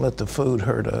and don't let the food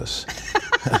hurt us.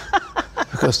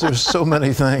 Because there's so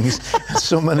many things,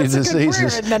 so many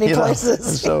diseases. In many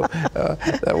places. So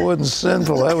that wasn't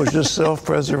sinful. That was just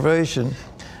self-preservation.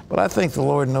 But I think the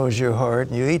Lord knows your heart,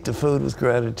 and you eat the food with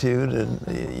gratitude,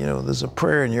 and you know there's a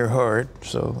prayer in your heart.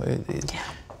 So,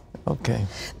 okay.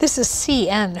 This is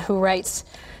CN who writes,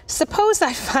 Suppose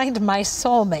I find my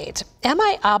soulmate. Am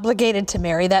I obligated to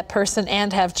marry that person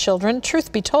and have children?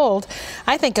 Truth be told,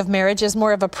 I think of marriage as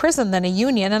more of a prison than a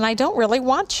union, and I don't really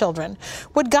want children.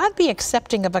 Would God be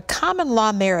accepting of a common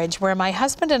law marriage where my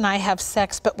husband and I have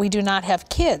sex but we do not have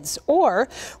kids? Or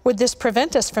would this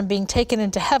prevent us from being taken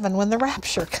into heaven when the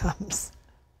rapture comes?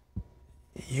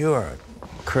 You're a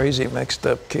crazy, mixed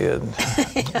up kid.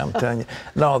 I'm telling you.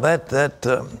 No,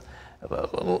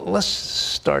 let's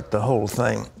start the whole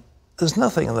thing. There's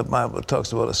nothing in the Bible that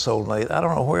talks about a soulmate. I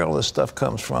don't know where all this stuff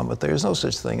comes from, but there's no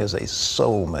such thing as a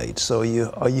soulmate. So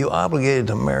are you obligated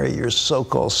to marry your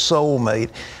so-called soulmate?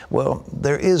 Well,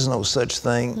 there is no such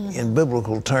thing in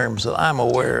biblical terms that I'm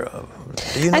aware of.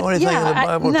 Do you know anything in the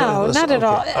Bible? No, not at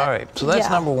all. All right, so that's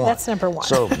number one. That's number one.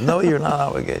 So no, you're not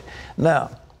obligated.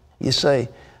 Now, you say,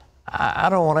 I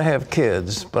don't want to have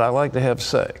kids, but I like to have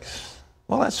sex.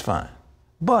 Well, that's fine.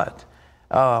 But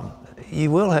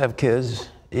you will have kids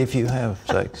if you have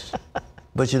sex,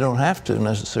 but you don't have to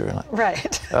necessarily.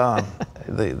 Right.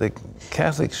 The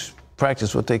Catholics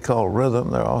practice what they call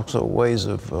rhythm. There are also ways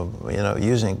of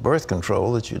using birth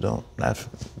control that you don't have.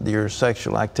 Your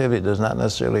sexual activity does not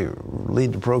necessarily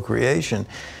lead to procreation,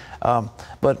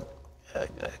 but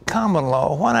common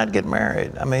law, why not get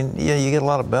married? I mean, you get a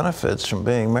lot of benefits from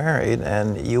being married,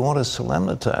 and you want to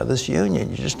solemnitize this union.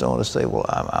 You just don't want to say, well,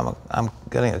 I'm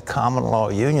getting a common law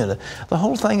union. The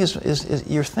whole thing is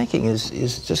your thinking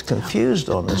is just confused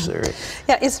on this area.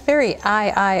 Yeah, it's very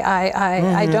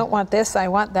I don't want this, I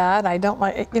want that, I don't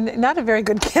want, not a very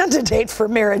good candidate for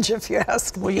marriage, if you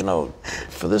ask me. Well, you know,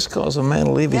 for this cause a man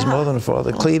will leave his mother and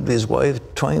father, cleave to his wife,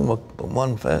 twain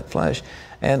one flesh.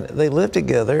 And they live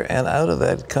together, and out of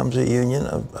that comes a union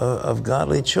of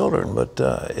godly children. But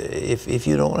if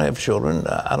you don't have children,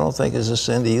 I don't think it's a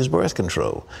sin to use birth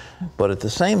control. But at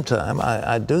the same time,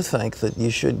 I do think that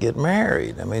you should get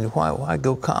married. I mean, why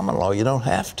go common law? You don't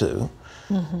have to.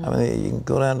 I mean, you can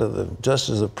go down to the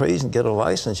justice of the peace and get a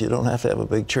license. You don't have to have a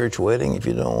big church wedding if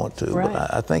you don't want to. Right.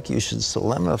 But I think you should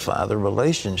solemnify the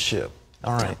relationship.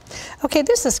 All right. Okay,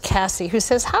 this is Cassie, who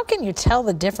says, how can you tell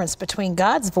the difference between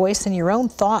God's voice and your own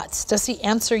thoughts? Does he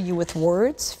answer you with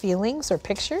words, feelings, or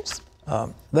pictures?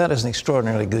 That is an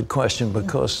extraordinarily good question,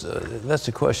 because that's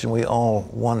a question we all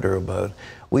wonder about.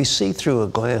 We see through a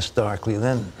glass darkly,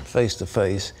 then face to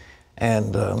face.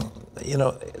 And,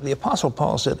 the Apostle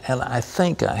Paul said, and I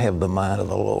think I have the mind of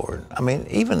the Lord. I mean,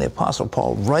 even the Apostle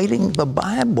Paul, writing the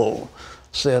Bible,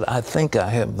 said, I think I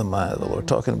have the mind of the Lord,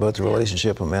 talking about the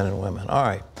relationship of men and women. All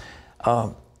right.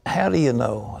 How do you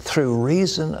know? Through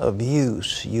reason of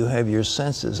use, you have your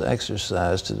senses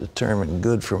exercised to determine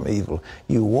good from evil.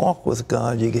 You walk with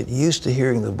God, you get used to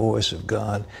hearing the voice of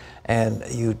God, and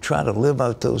you try to live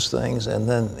out those things, and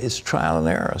then it's trial and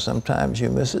error. Sometimes you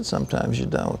miss it, sometimes you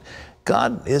don't.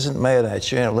 God isn't mad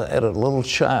at you at a little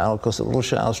child, because the little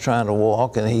child's trying to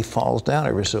walk and he falls down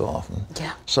every so often.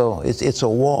 Yeah. So it's a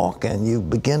walk, and you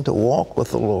begin to walk with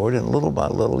the Lord, and little by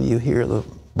little you hear the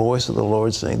voice of the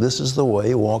Lord saying, this is the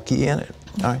way, walk ye in it.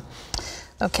 All right.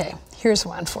 Okay, here's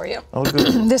one for you. Oh,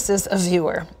 good. This is a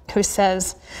viewer who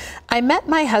says, I met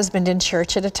my husband in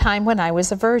church at a time when I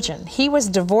was a virgin. He was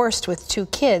divorced with 2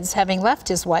 kids, having left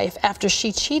his wife after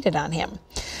she cheated on him.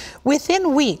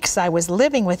 Within weeks, I was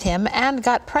living with him and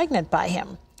got pregnant by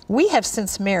him. We have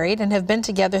since married and have been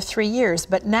together 3 years,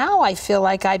 but now I feel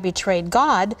like I betrayed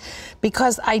God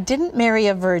because I didn't marry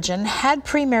a virgin, had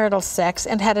premarital sex,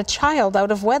 and had a child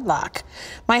out of wedlock.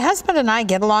 My husband and I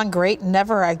get along great and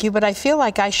never argue, but I feel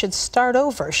like I should start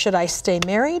over. Should I stay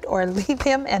married or leave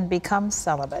him and become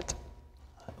celibate?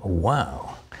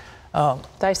 Wow.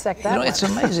 Dissect that one. It's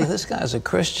amazing. This guy's a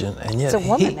Christian, and yet it's a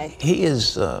woman, he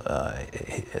is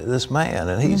this man,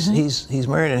 and he's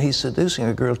married, and he's seducing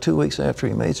a girl 2 weeks after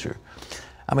he meets her.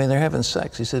 I mean, they're having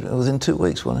sex. He said within 2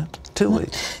 weeks, wasn't it? 2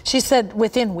 weeks. She said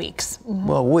within weeks.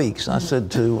 Well, weeks. I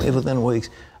said 2 within weeks.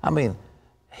 I mean,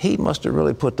 he must have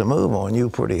really put the move on you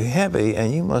pretty heavy,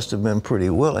 and you must have been pretty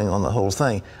willing on the whole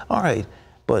thing. All right,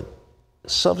 but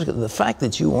the fact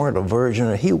that you weren't a virgin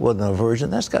or he wasn't a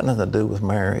virgin, that's got nothing to do with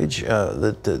marriage.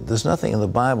 There's nothing in the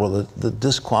Bible that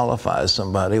disqualifies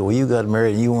somebody. Well, you got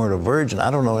married and you weren't a virgin. I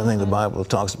don't know anything in the Bible that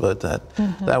talks about that.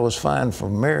 That was fine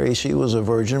for Mary. She was a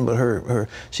virgin, but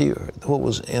what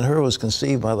was in her was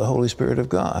conceived by the Holy Spirit of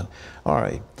God. All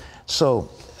right. So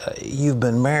you've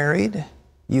been married,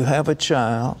 you have a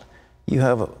child, you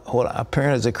have what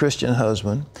apparently is a Christian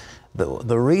husband.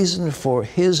 The reason for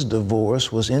his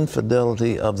divorce was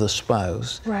infidelity of the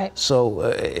spouse. Right.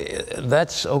 So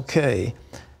that's okay.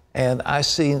 And I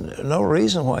see no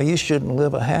reason why you shouldn't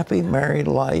live a happy married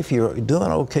life. You're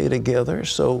doing okay together,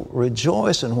 so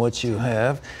rejoice in what you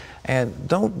have. And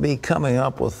don't be coming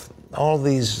up with all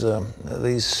these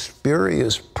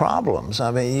spurious problems.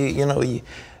 I mean,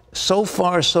 so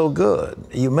far so good.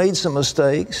 You made some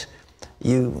mistakes.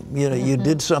 You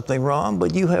did something wrong,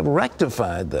 but you have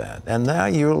rectified that. And now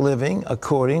you're living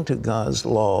according to God's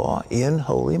law in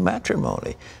holy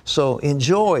matrimony. So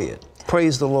enjoy it.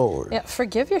 Praise the Lord. Yeah,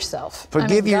 forgive yourself.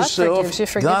 Forgive yourself.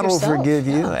 God will forgive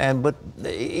you. Yeah. But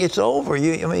it's over.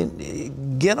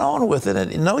 Get on with it.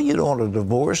 And no, you don't want to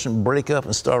divorce and break up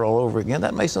and start all over again.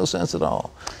 That makes no sense at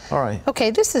all. All right. Okay,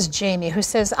 this is Jamie who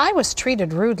says, I was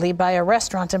treated rudely by a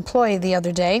restaurant employee the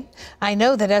other day. I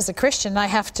know that as a Christian, I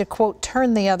have to, quote,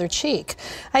 turn the other cheek.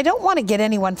 I don't want to get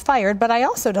anyone fired, but I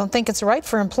also don't think it's right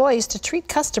for employees to treat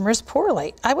customers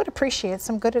poorly. I would appreciate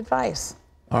some good advice.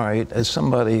 All right, as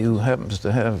somebody who happens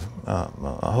to have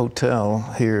a hotel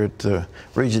here at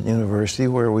Regent University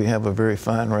where we have a very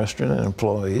fine restaurant and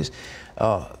employees,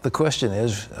 the question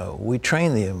is, we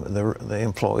train the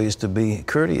employees to be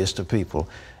courteous to people.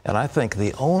 And I think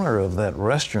the owner of that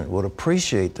restaurant would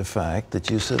appreciate the fact that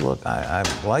you said, look, I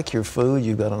like your food,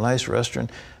 you've got a nice restaurant,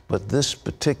 but this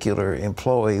particular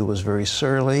employee was very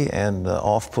surly and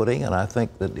off-putting, and I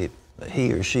think that if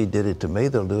he or she did it to me,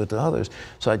 they'll do it to others.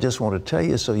 So I just want to tell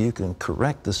you so you can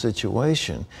correct the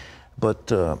situation.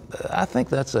 But I think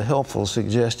that's a helpful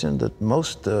suggestion that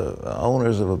most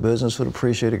owners of a business would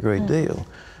appreciate a great deal.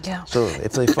 Yeah. So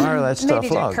if they fire that stuff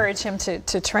maybe to up. encourage him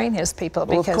to train his people,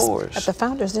 Well, because of course. at the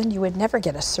Founders Inn, you would never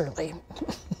get a surly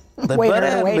They waiter better or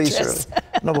have to be waitress. surly.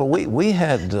 No, but we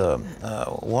had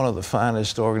one of the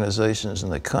finest organizations in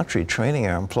the country training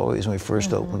our employees when we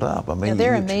first opened up. I mean, Yeah,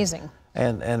 they're amazing.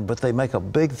 But they make a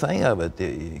big thing of it.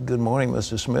 Good morning,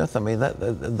 Mr. Smith. I mean,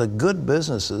 the good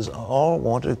businesses all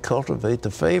want to cultivate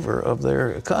the favor of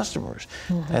their customers,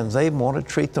 and they want to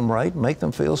treat them right, make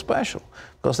them feel special,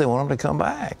 because they want them to come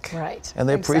back. Right. And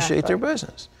they appreciate their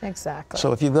business. Exactly.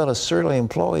 So if you've got a surly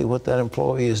employee, what that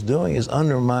employee is doing is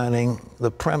undermining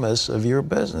the premise of your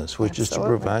business, which is to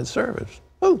provide service.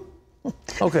 Ooh.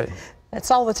 Okay. That's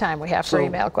all the time we have for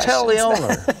email questions. Tell the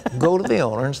owner. Go to the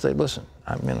owner and say, listen,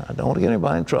 I don't want to get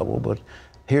anybody in trouble, but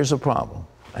here's a problem.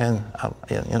 And,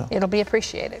 it'll be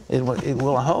appreciated. It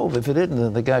will, I hope. If it isn't,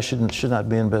 then the guy should not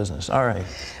be in business. All right.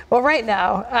 Well, right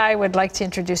now, I would like to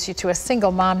introduce you to a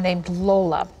single mom named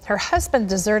Lola. Her husband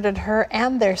deserted her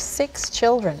and their 6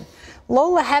 children.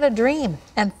 Lola had a dream,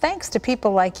 and thanks to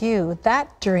people like you,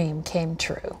 that dream came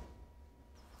true.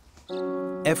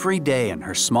 Every day in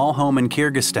her small home in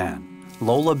Kyrgyzstan,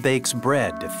 Lola bakes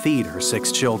bread to feed her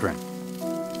 6 children.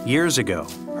 Years ago,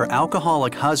 her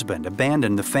alcoholic husband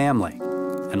abandoned the family,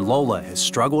 and Lola has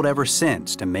struggled ever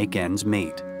since to make ends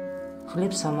meet.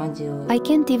 I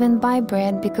can't even buy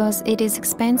bread because it is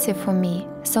expensive for me,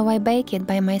 so I bake it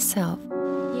by myself.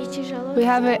 We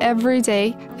have it every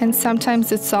day, and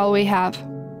sometimes it's all we have.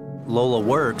 Lola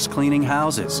works cleaning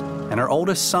houses, and her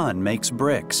oldest son makes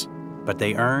bricks, but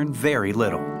they earn very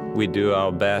little. We do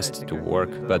our best to work,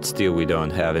 but still we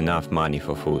don't have enough money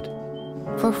for food.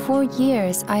 For 4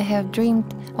 years, I have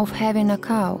dreamed of having a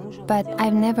cow, but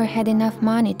I've never had enough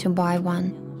money to buy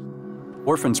one.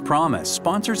 Orphans Promise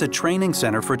sponsors a training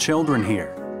center for children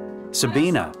here.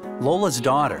 Sabina, Lola's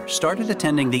daughter, started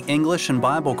attending the English and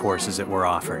Bible courses that were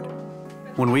offered.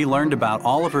 When we learned about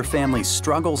all of her family's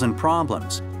struggles and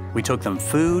problems, we took them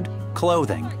food,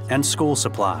 clothing, and school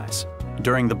supplies.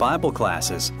 During the Bible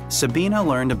classes, Sabina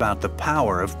learned about the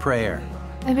power of prayer.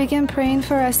 I began praying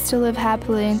for us to live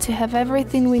happily and to have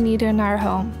everything we need in our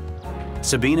home.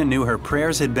 Sabina knew her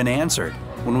prayers had been answered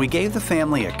when we gave the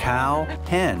family a cow,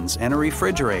 hens, and a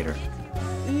refrigerator.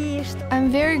 I'm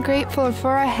very grateful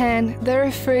for a hen, the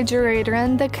refrigerator,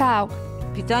 and the cow.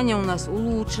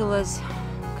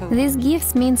 These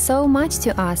gifts mean so much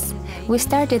to us. We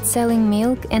started selling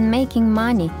milk and making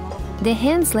money. The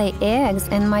hens lay eggs,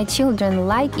 and my children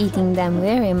like eating them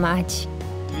very much.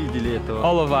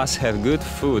 All of us have good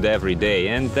food every day,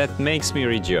 and that makes me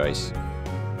rejoice.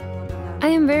 I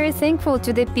am very thankful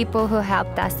to the people who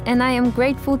helped us, and I am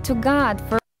grateful to God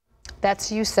for...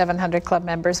 That's you, 700 Club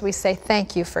members. We say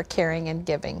thank you for caring and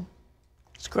giving.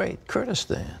 It's great.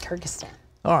 Kyrgyzstan. Kyrgyzstan.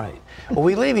 All right. Well,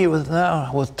 we leave you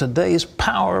with today's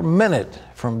Power Minute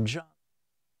from John.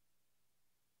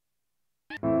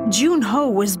 Jun Ho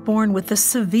was born with a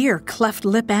severe cleft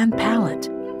lip and palate.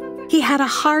 He had a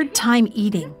hard time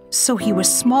eating, so he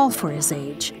was small for his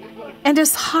age. And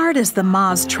as hard as the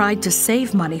Ma's tried to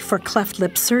save money for cleft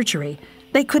lip surgery,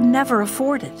 they could never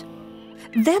afford it.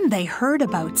 Then they heard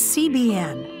about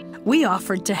CBN. We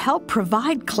offered to help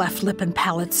provide cleft lip and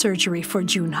palate surgery for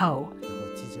Jun Ho.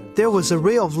 There was a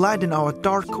ray of light in our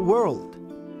dark world.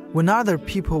 When other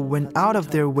people went out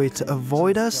of their way to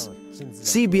avoid us,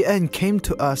 CBN came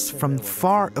to us from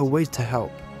far away to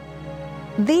help.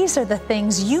 These are the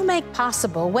things you make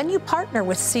possible when you partner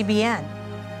with CBN.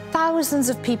 Thousands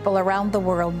of people around the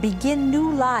world begin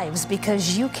new lives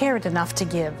because you cared enough to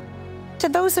give. To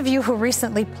those of you who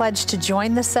recently pledged to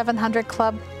join the 700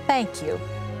 Club, thank you.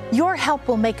 Your help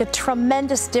will make a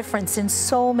tremendous difference in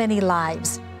so many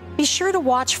lives. Be sure to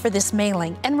watch for this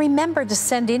mailing and remember to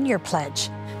send in your pledge,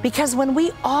 because when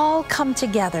we all come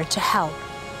together to help,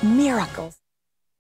 miracles